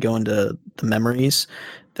unlocking, you had to go into the memories.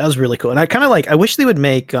 That was really cool, and I kind of I wish they would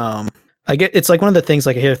make. I get it's one of the things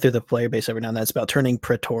I hear through the player base every now and then. It's about turning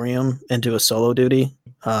Praetorium into a solo duty.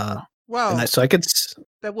 Well, so I could.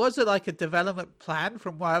 There was a development plan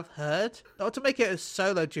from what I've heard, not to make it a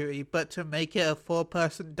solo duty, but to make it a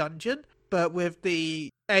 4-person dungeon, but with the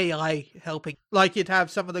AI helping. Like you'd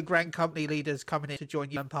have some of the Grand Company leaders coming in to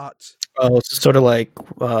join you in parts. Oh, it's sort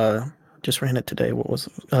of just ran it today. What was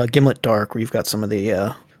Gimlet Dark, where you've got some of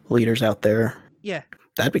the leaders out there. Yeah,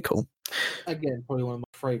 that'd be cool. Again, probably one of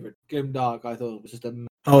my favorite. Grim Dark, I thought it was just a.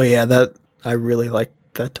 Oh yeah, I really liked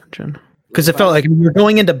that dungeon. Because it felt like we were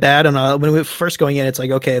going into battle, and when we were first going in, it's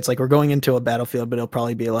we're going into a battlefield, but it'll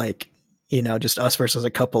probably be just us versus a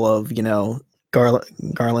couple of,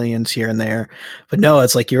 Garlandians here and there. But no,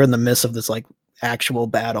 it's you're in the midst of this actual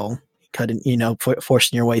battle. cutting,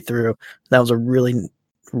 forcing your way through. That was a really,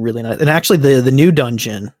 really nice. And actually, the new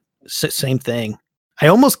dungeon, same thing. I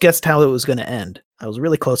almost guessed how it was going to end. I was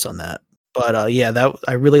really close on that. But that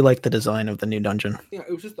I really liked the design of the new dungeon. Yeah,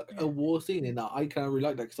 it was just a war scene in that. I kind of really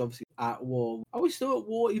like that because obviously at war. Are we still at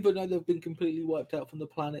war even though they've been completely wiped out from the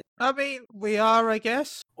planet? I mean, we are, I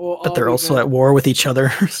guess. But they're also at war with each other.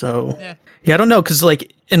 So yeah, I don't know, because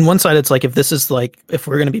like in one side, it's like if this is like if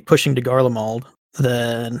we're going to be pushing to Garlemald,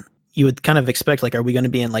 then you would kind of expect like, are we going to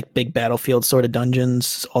be in like big battlefield sort of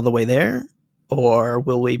dungeons all the way there, or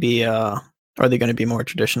will we be? Are they going to be more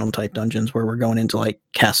traditional type dungeons where we're going into like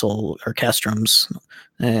castle or castrums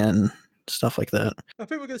and stuff like that? I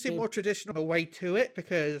think we're going to see more traditional way to it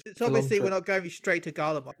because it's obviously we're not going straight to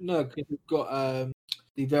Garlemald. No, because we've got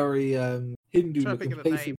the very Hindu looking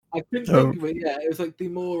place. I couldn't think of it. Yeah, it was like the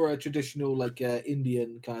more traditional, like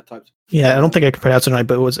Indian kind of types. Yeah, I don't think I can pronounce it right,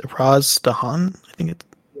 but it was Razdahan. I think it's.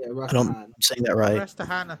 Yeah, Razdahan. I don't I'm saying that right.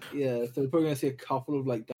 Razdahan. Yeah, so we're probably going to see a couple of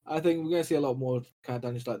like. I think we're going to see a lot more kind of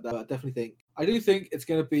dungeons like that. I definitely think it's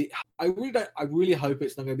going to be. I really hope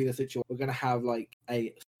it's not going to be the situation. We're going to have like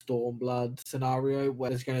a Stormblood scenario where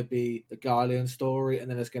there's going to be the Guardian story and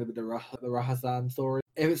then there's going to be the Rahazan story.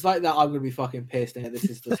 If it's like that, I'm going to be fucking pissed. And this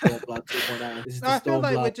is the Stormblood 2.0. This is the I feel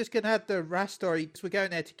like Stormblood. we're just going to have the Rast story because we're going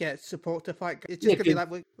there to get support to fight. It's just going to be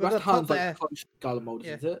like we're going to put there. Like Garlemald,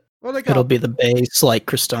 is it? Well, it'll be the base, like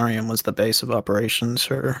Crystarium was the base of operations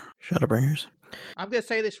for Shadowbringers. I'm going to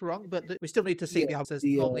say this wrong, but we still need to see the others.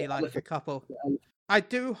 Normally, like a couple. I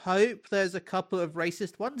do hope there's a couple of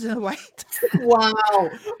racist ones in a way.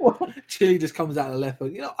 Wow. Chili just comes out of the left.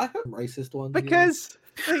 I hope racist ones. Because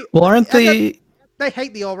aren't they? They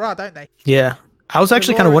hate the Aura, don't they? Yeah. I was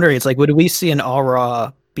actually kind of wondering. It's like, would we see an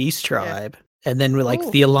Aura beast tribe? Yeah. And then we're like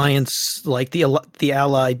the alliance, like the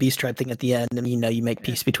ally beast tribe thing at the end, and you make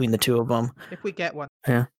peace between the two of them. If we get one,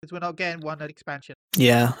 yeah, because we're not getting one at expansion.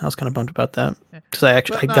 Yeah, I was kind of bummed about that because I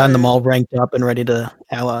gotten them all ranked up and ready to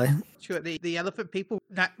ally. Sure, the elephant people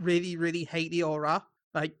really, really hate the Aura,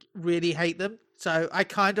 like really hate them. So I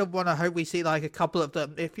kind of want to hope we see like a couple of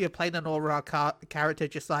them. If you're playing an Aura character,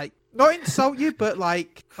 just like not insult you, but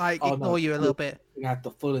like ignore you a little bit. You have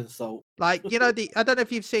the full insult. Like I don't know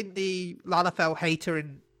if you've seen the Lalafell hater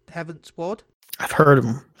in Heaven's Ward. I've heard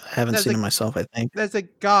him. I haven't seen him myself. I think there's a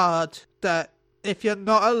guard that if you're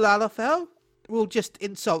not a Lalafell, will just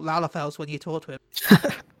insult Lalafells when you talk to him.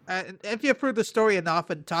 And if you prove the story enough,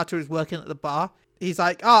 and Tata is working at the bar, he's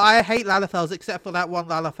like, "Oh, I hate Lalafells except for that one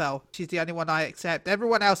Lalafell. She's the only one I accept.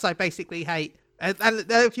 Everyone else I basically hate." And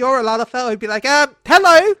if you're a Lalafell, he'd be like,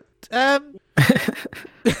 hello.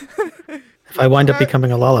 If I wind up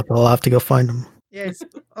becoming a Lalafell, I'll have to go find him. Yeah, it's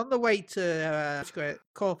on the way to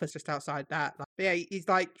Corpus, just outside that. Yeah, he's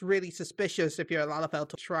like really suspicious if you're a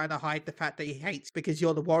Lalafell, trying to hide the fact that he hates because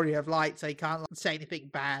you're the warrior of light, so he can't say anything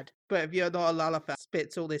bad. But if you're not a Lalafell,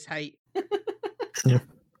 spits all this hate.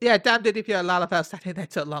 Yeah, damn it if you're a Lalafell standing there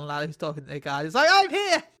to a long lad who's talking to the guy. He's like, I'm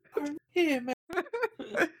here, man.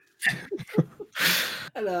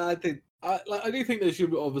 And I do think there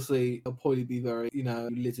should obviously probably be very,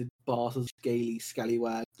 lizard bastards, scaly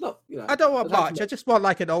scallywag. Look, I don't want much. I just want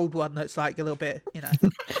like an old one that's like a little bit,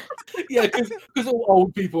 Yeah, because all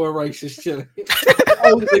old people are racist, Chili. The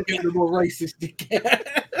older they get, the more racist you get.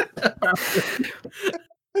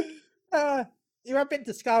 You have been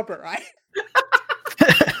to Scarborough, right?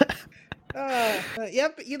 Yeah,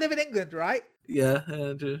 but you live in England, right? Yeah,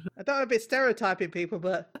 I do. I don't know if it's stereotyping people,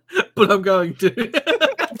 but I'm going to.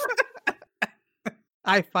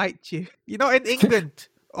 I fight you. You're not in England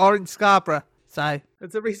or in Scarborough, so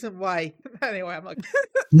there's a reason why. Anyway, I'm like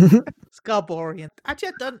Scarboroughian.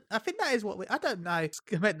 Actually, I think that is what I don't know.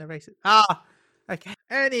 Committing the racist. Okay.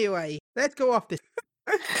 Anyway, let's go off this.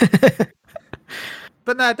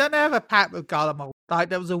 But no, don't they have a pact with Garlemald? Like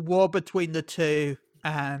there was a war between the two.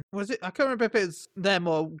 And was it? I can't remember if it was them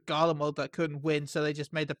or Garlemald that couldn't win, so they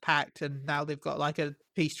just made a pact, and now they've got like a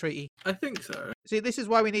peace treaty. I think so. See, this is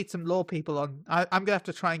why we need some law people on. I'm gonna have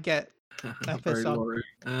to try and get Elphys on,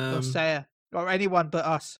 or Saya, or anyone but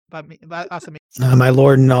us. But us and me. My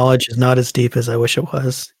lore knowledge is not as deep as I wish it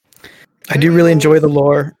was. I do really enjoy the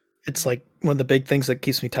lore. It's like one of the big things that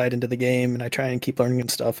keeps me tied into the game, and I try and keep learning and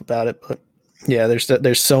stuff about it. But yeah,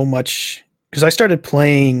 there's so much because I started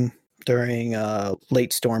playing during late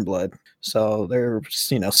Stormblood, so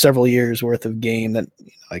there's several years worth of game that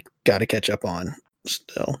I got to catch up on.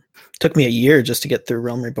 Still took me a year just to get through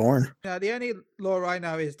Realm Reborn. Yeah, the only lore I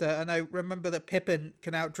know is that, and I remember that Pippin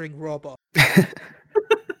can outdrink Robot.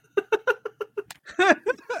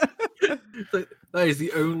 That is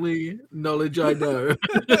the only knowledge I know.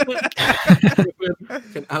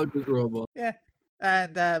 Can outdrink Robot. Yeah,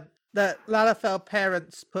 and that Lalafell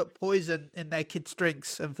parents put poison in their kids'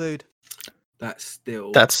 drinks and food. That's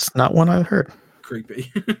still That's not one I've heard.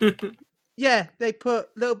 creepy. Yeah, they put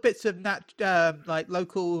little bits of like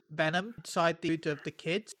local venom inside the food of the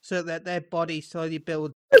kids so that their body slowly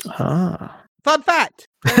builds. Ah. Fun fact: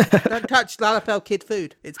 don't touch Lalafell kid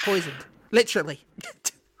food. It's poisoned, literally.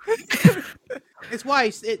 It's why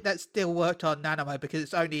that still worked on Nanamo, because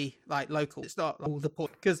it's only like local. It's not all the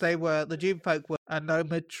point, because the Doom folk were a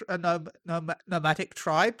nomadic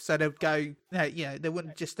tribe, so they'd go. They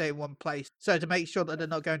wouldn't just stay in one place. So to make sure that they're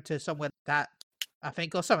not going to somewhere that, I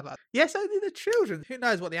think, or something like that. Yes, only the children. Who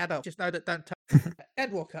knows what the adults just know that don't touch.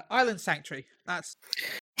 Endwalker Island Sanctuary. That's.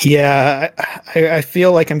 Yeah, I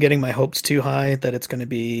feel like I'm getting my hopes too high that it's going to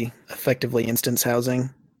be effectively instance housing,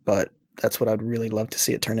 but that's what I'd really love to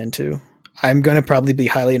see it turn into. I'm going to probably be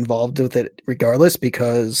highly involved with it regardless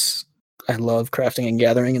because I love crafting and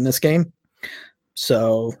gathering in this game.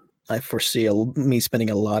 So I foresee me spending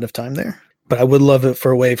a lot of time there. But I would love it for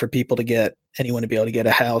a way for people to get anyone to be able to get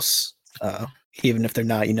a house, even if they're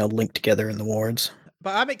not, linked together in the wards.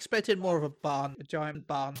 But I'm expecting more of a barn, a giant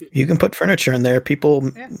barn. You can put furniture in there. People,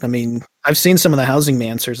 yeah. I mean, I've seen some of the housing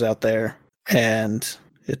mansers out there, and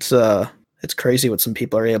it's crazy what some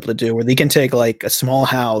people are able to do, where they can take like a small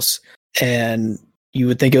house, and you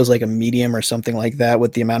would think it was like a medium or something like that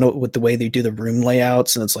with the way they do the room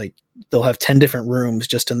layouts, and it's like they'll have 10 different rooms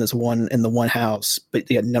just in the one house, but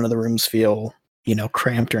yet none of the rooms feel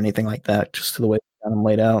cramped or anything like that, just to the way they're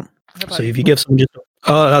laid out. So if you give someone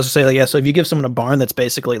I was to say, so if you give someone a barn that's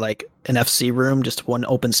basically like an FC room, just one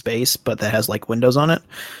open space, but that has like windows on it,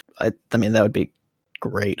 I mean, that would be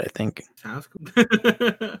great, I think. Sounds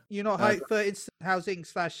good. You're not hyped for instant housing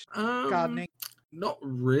 / gardening? Not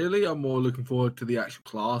really. I'm more looking forward to the actual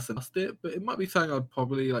class and it, but it might be something I'd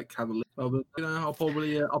probably like have a look at. I'll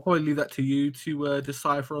probably leave that to you to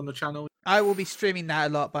decipher on the channel. I will be streaming that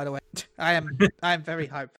a lot, by the way. I am very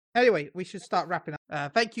hyped. Anyway, we should start wrapping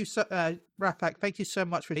up. Thank you, Wrathoc. Thank you so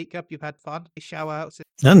much for the up. You've had fun. Shout outs.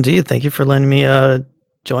 Indeed, thank you for letting me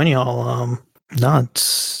join y'all.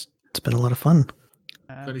 It's been a lot of fun.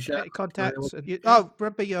 Contacts.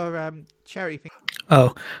 Remember your charity thing.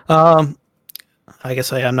 Oh, I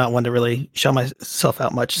guess I am not one to really show myself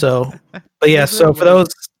out much. So, but yeah. So for those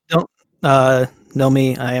who don't know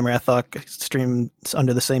me, I am Wrathoc. I stream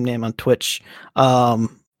under the same name on Twitch.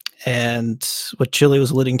 And what Chili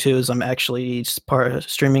was alluding to is I'm actually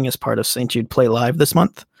streaming as part of St. Jude Play Live this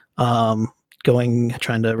month. Trying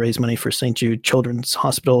to raise money for St. Jude Children's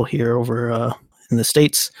Hospital here over in the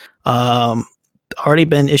States. Already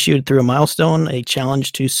been issued through a milestone, a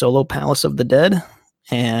challenge to solo Palace of the Dead.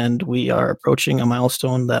 And we are approaching a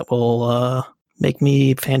milestone that will make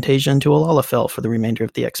me Fantasia into a Lalafell for the remainder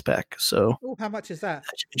of the X-Pack. So, how much is that?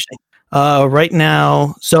 Right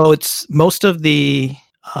now, so it's most of the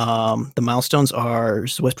milestones are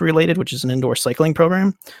Zwift related, which is an indoor cycling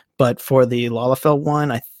program. But for the Lalafell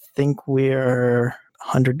one, I think we're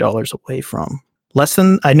 $100 away from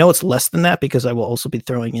I know it's less than that because I will also be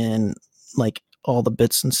throwing in like all the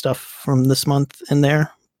bits and stuff from this month in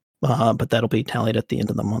there. But that'll be tallied at the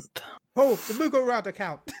end of the month. Oh, the Moogle round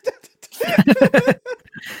account.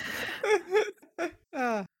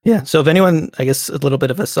 Yeah, so if anyone, I guess a little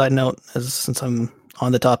bit of a side note, since I'm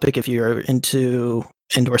on the topic, if you're into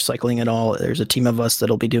indoor cycling at all, there's a team of us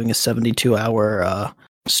that'll be doing a 72-hour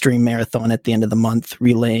stream marathon at the end of the month,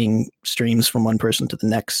 relaying streams from one person to the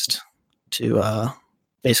next to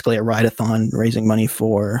basically a ride-a-thon, raising money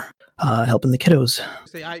for helping the kiddos.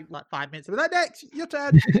 See, I like 5 minutes. But next, your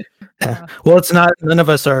turn. Well, it's not. None of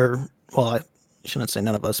us are. Well, I shouldn't say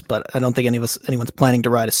none of us, but I don't think anyone's planning to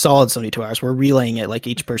ride a solid 72 hours. We're relaying it like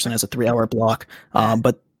each person has a 3-hour block.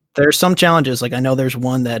 But there's some challenges. Like I know there's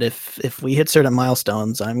one that if we hit certain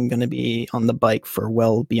milestones, I'm going to be on the bike for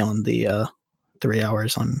well beyond the 3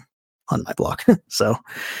 hours on my block. So,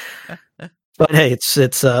 but hey, it's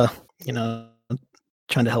trying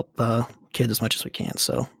to help kids as much as we can.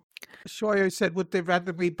 So. Shoyo said, would they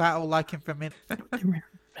randomly battle like him for a minute?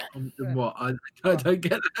 What? I don't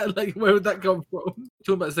get that. Like, where would that come from?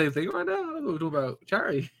 Talking about the same thing right now? I don't know what we're talking about.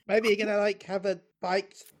 Charity. Maybe you're going to like have a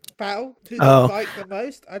bike battle? Who's the bike the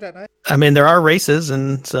most? I don't know. I mean, there are races,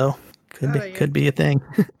 and so could be a thing.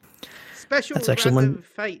 Special that's actually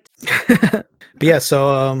fate. But yeah,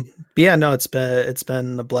 so no, it's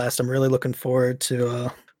been a blast. I'm really looking forward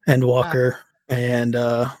to Endwalker and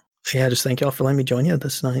just thank y'all for letting me join you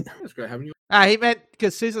this night. It's great having you. He meant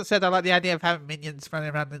because Susan said I like the idea of having minions running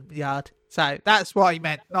around the yard. So that's what he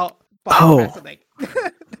meant, not wrestling.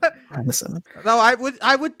 Listen. No,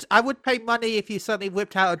 I would pay money if you suddenly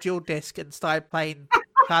whipped out a dual disc and started playing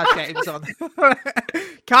card games on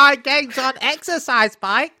card games on exercise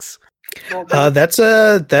bikes.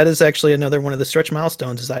 That is actually another one of the stretch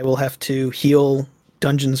milestones. Is I will have to heal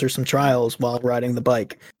dungeons or some trials while riding the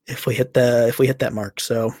bike if we hit that mark.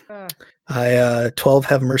 So I 12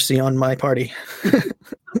 have mercy on my party.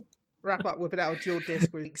 Wrap up with it out dual disc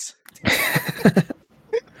rings.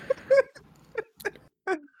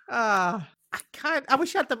 I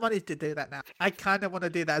wish I had the money to do that now. I kind of want to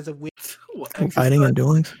do that as a win. Riding on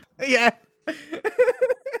duel links. Yeah.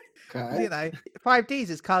 Okay. You know, 5Ds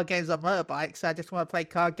is card games on motorbikes. So I just want to play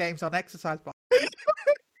card games on exercise bikes.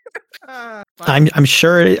 I'm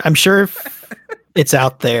sure it's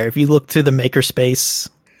out there. If you look through the makerspace,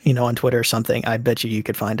 on Twitter or something, I bet you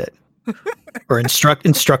could find it. Or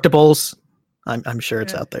Instructables. I'm sure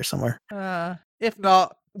it's out there somewhere. If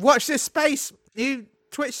not, watch this space. New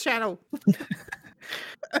Twitch channel.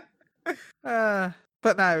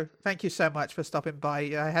 But no, thank you so much for stopping by.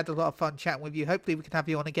 I had a lot of fun chatting with you. Hopefully we can have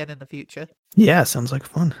you on again in the future. Yeah, sounds like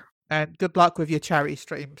fun. And good luck with your charity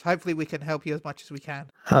streams. Hopefully we can help you as much as we can.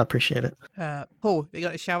 I appreciate it. Paul, you got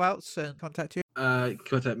any shout outs and contact you?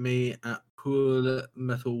 Contact me at Cool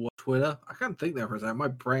Metal Twitter. I can't think there for a second. My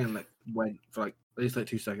brain went for at least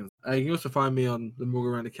 2 seconds. You can also find me on the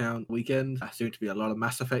Moogle account weekend. Soon to be a lot of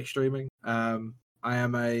Mass Effect streaming. I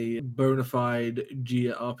am a bona fide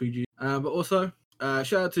RPG. But also,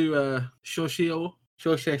 shout out to Shoshio.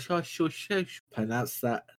 Pronounce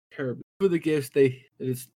that terribly. For the gifts, they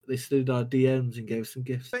slid our DMs and gave some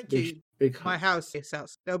gifts. Thank you. Big My house is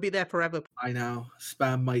out. They'll be there forever. I now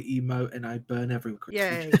spam my emote and I burn every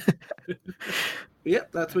Yay.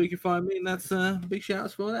 Yep, that's where you can find me, and that's big shout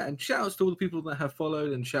outs for that. And shout outs to all the people that have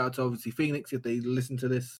followed, and shout out to obviously Phoenix if they listen to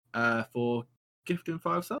this for gifting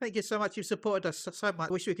 5 stars. Thank you so much. You've supported us so much.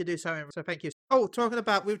 Wish we could do something. So thank you. Oh, we were talking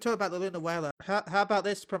about the Lunar Whaler. How about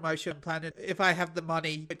this promotion plan? If I have the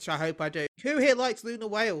money, which I hope I do. Who here likes lunar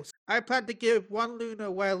whales? I plan to give 1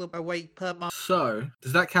 lunar whale away per month. So,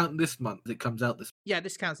 does that count this month? It comes out this. Yeah,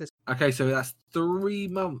 this counts this. Okay, so that's 3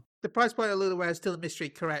 months. The price point of lunar whale is still a mystery,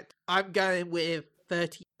 correct? I'm going with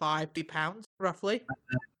 £35, roughly.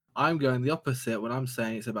 I'm going the opposite when I'm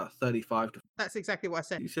saying it's about 35 to. That's exactly what I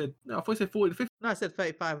said. You said no. I thought you said 40 to 50. No, I said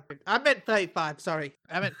 35. I meant 35. Sorry,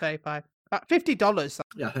 I meant 35. $50.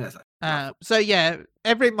 Yeah, I think that's. So yeah,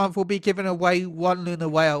 every month we'll be giving away 1 lunar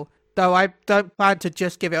whale. Though I don't plan to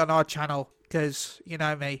just give it on our channel because you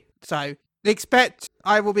know me. So expect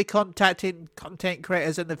I will be contacting content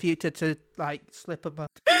creators in the future to slip them.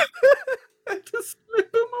 To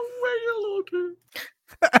slip them a whale or two.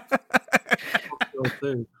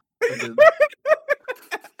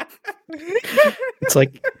 It's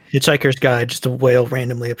like Hitchhiker's Guide, just a whale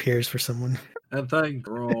randomly appears for someone. And thank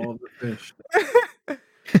all the fish.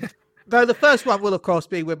 Though the first one will of course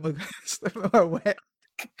be with Moogle.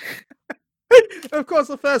 Of course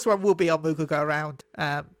the first one will be on Moogle Go Around.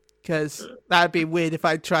 Because that would be weird if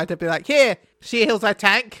I tried to be like, here, she heals our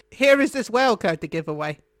tank. Here is this whale code to give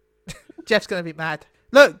away. Jeff's going to be mad.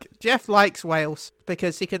 Look, Jeff likes whales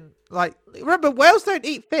because he can, remember, whales don't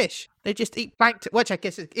eat fish. They just eat plankton, which I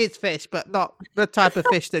guess is fish, but not the type of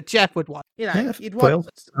fish that Jeff would want. You'd want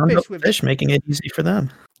fish making it easy for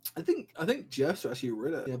them. I think Jeff's actually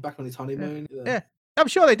read it. Yeah, back on his honeymoon. Yeah. I'm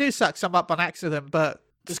sure they do suck some up on accident, but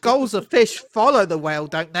skulls of fish follow the whale,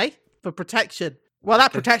 don't they? For protection. Well,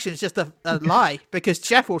 that protection is just a lie because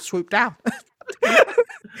Jeff will swoop down.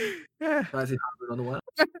 Yeah. Actually on the whale.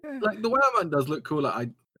 The whaleman does look cool. I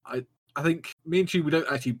think me and Chi, we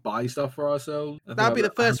don't actually buy stuff for ourselves. That'd be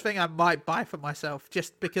the first thing I might buy for myself,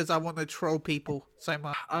 just because I want to troll people so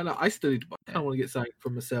much. I know. I still need to buy. I want to get something for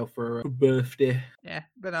myself for a birthday. Yeah,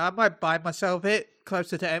 but I might buy myself it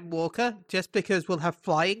closer to Endwalker, just because we'll have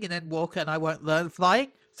flying in Endwalker and I won't learn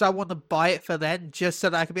flying. So I want to buy it for then, just so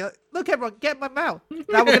that I can be like, look, everyone, get my mount.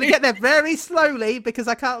 Now we're going to get there very slowly because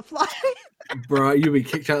I can't fly. Bro, you'll be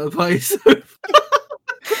kicked out of the place.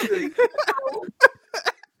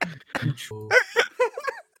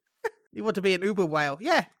 You want to be an Uber whale?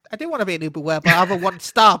 Yeah, I do want to be an Uber whale, but I have a 1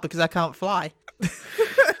 star because I can't fly.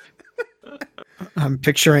 I'm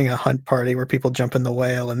picturing a hunt party where people jump in the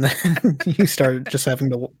whale and then you start just having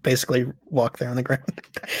to basically walk there on the ground.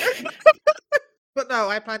 But no,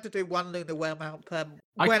 I plan to do 1 lunar whale mount per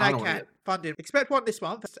when I can. Funding. Expect 1 this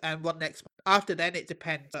month and 1 next month. After then, it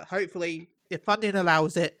depends. But hopefully, if funding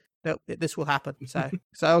allows it, this will happen. So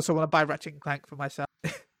I also want to buy Ratchet and Clank for myself.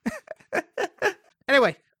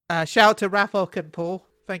 Anyway, shout out to Wrathoc and Paul.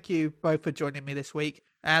 Thank you both for joining me this week.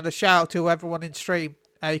 And a shout out to everyone in stream.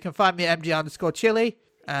 You can find me at MG_Chili.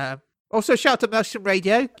 Also, shout out to Motion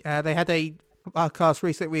Radio. They had a podcast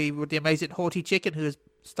recently with the amazing Haughty Chicken, who has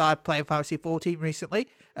started playing Fantasy 14 recently.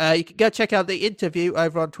 You can go check out the interview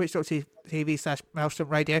over on twitch.tv/Maelstrom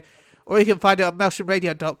Radio, or you can find it on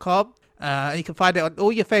maelstromradio.com. You can find it on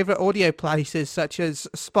all your favorite audio places such as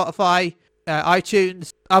Spotify,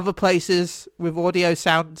 iTunes, other places with audio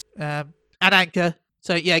sounds, and Anchor.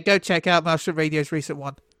 So yeah, go check out Maelstrom Radio's recent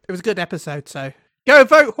one. It was a good episode, so go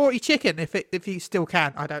vote Haughty Chicken if you still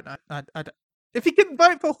can. I don't know. I don't. If you can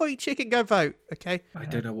vote for Haughty Chicken, go vote. Okay. I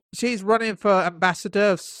don't know. She's running for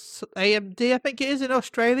ambassador of AMD. I think it is in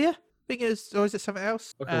Australia. I think it is, or is it something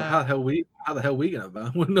else? Okay, well, how the hell we gonna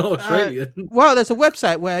vote? We're not Australian. Well, there's a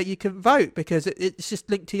website where you can vote because it's just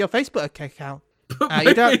linked to your Facebook account.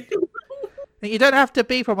 You don't have to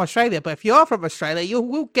be from Australia, but if you are from Australia, you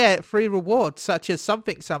will get free rewards such as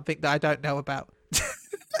something that I don't know about.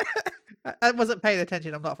 I wasn't paying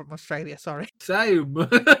attention. I'm not from Australia. Sorry. Same.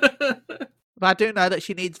 But I do know that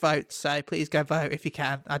she needs votes, so please go vote if you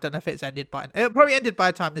can. I don't know if it's ended by... It'll probably ended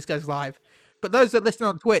by the time this goes live. But those that listen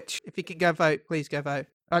on Twitch, if you can go vote, please go vote.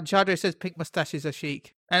 And Chandra says pink mustaches are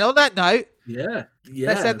chic. And on that note,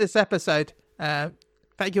 let's end this episode.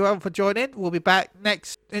 Thank you all for joining. We'll be back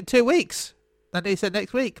in 2 weeks. I know you said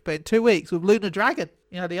next week, but in 2 weeks with Lunar Dragon,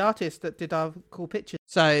 the artist that did our cool pictures.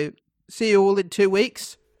 So see you all in 2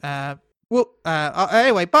 weeks.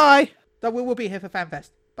 Anyway, bye. We will be here for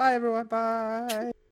Fanfest. Bye, everyone. Bye.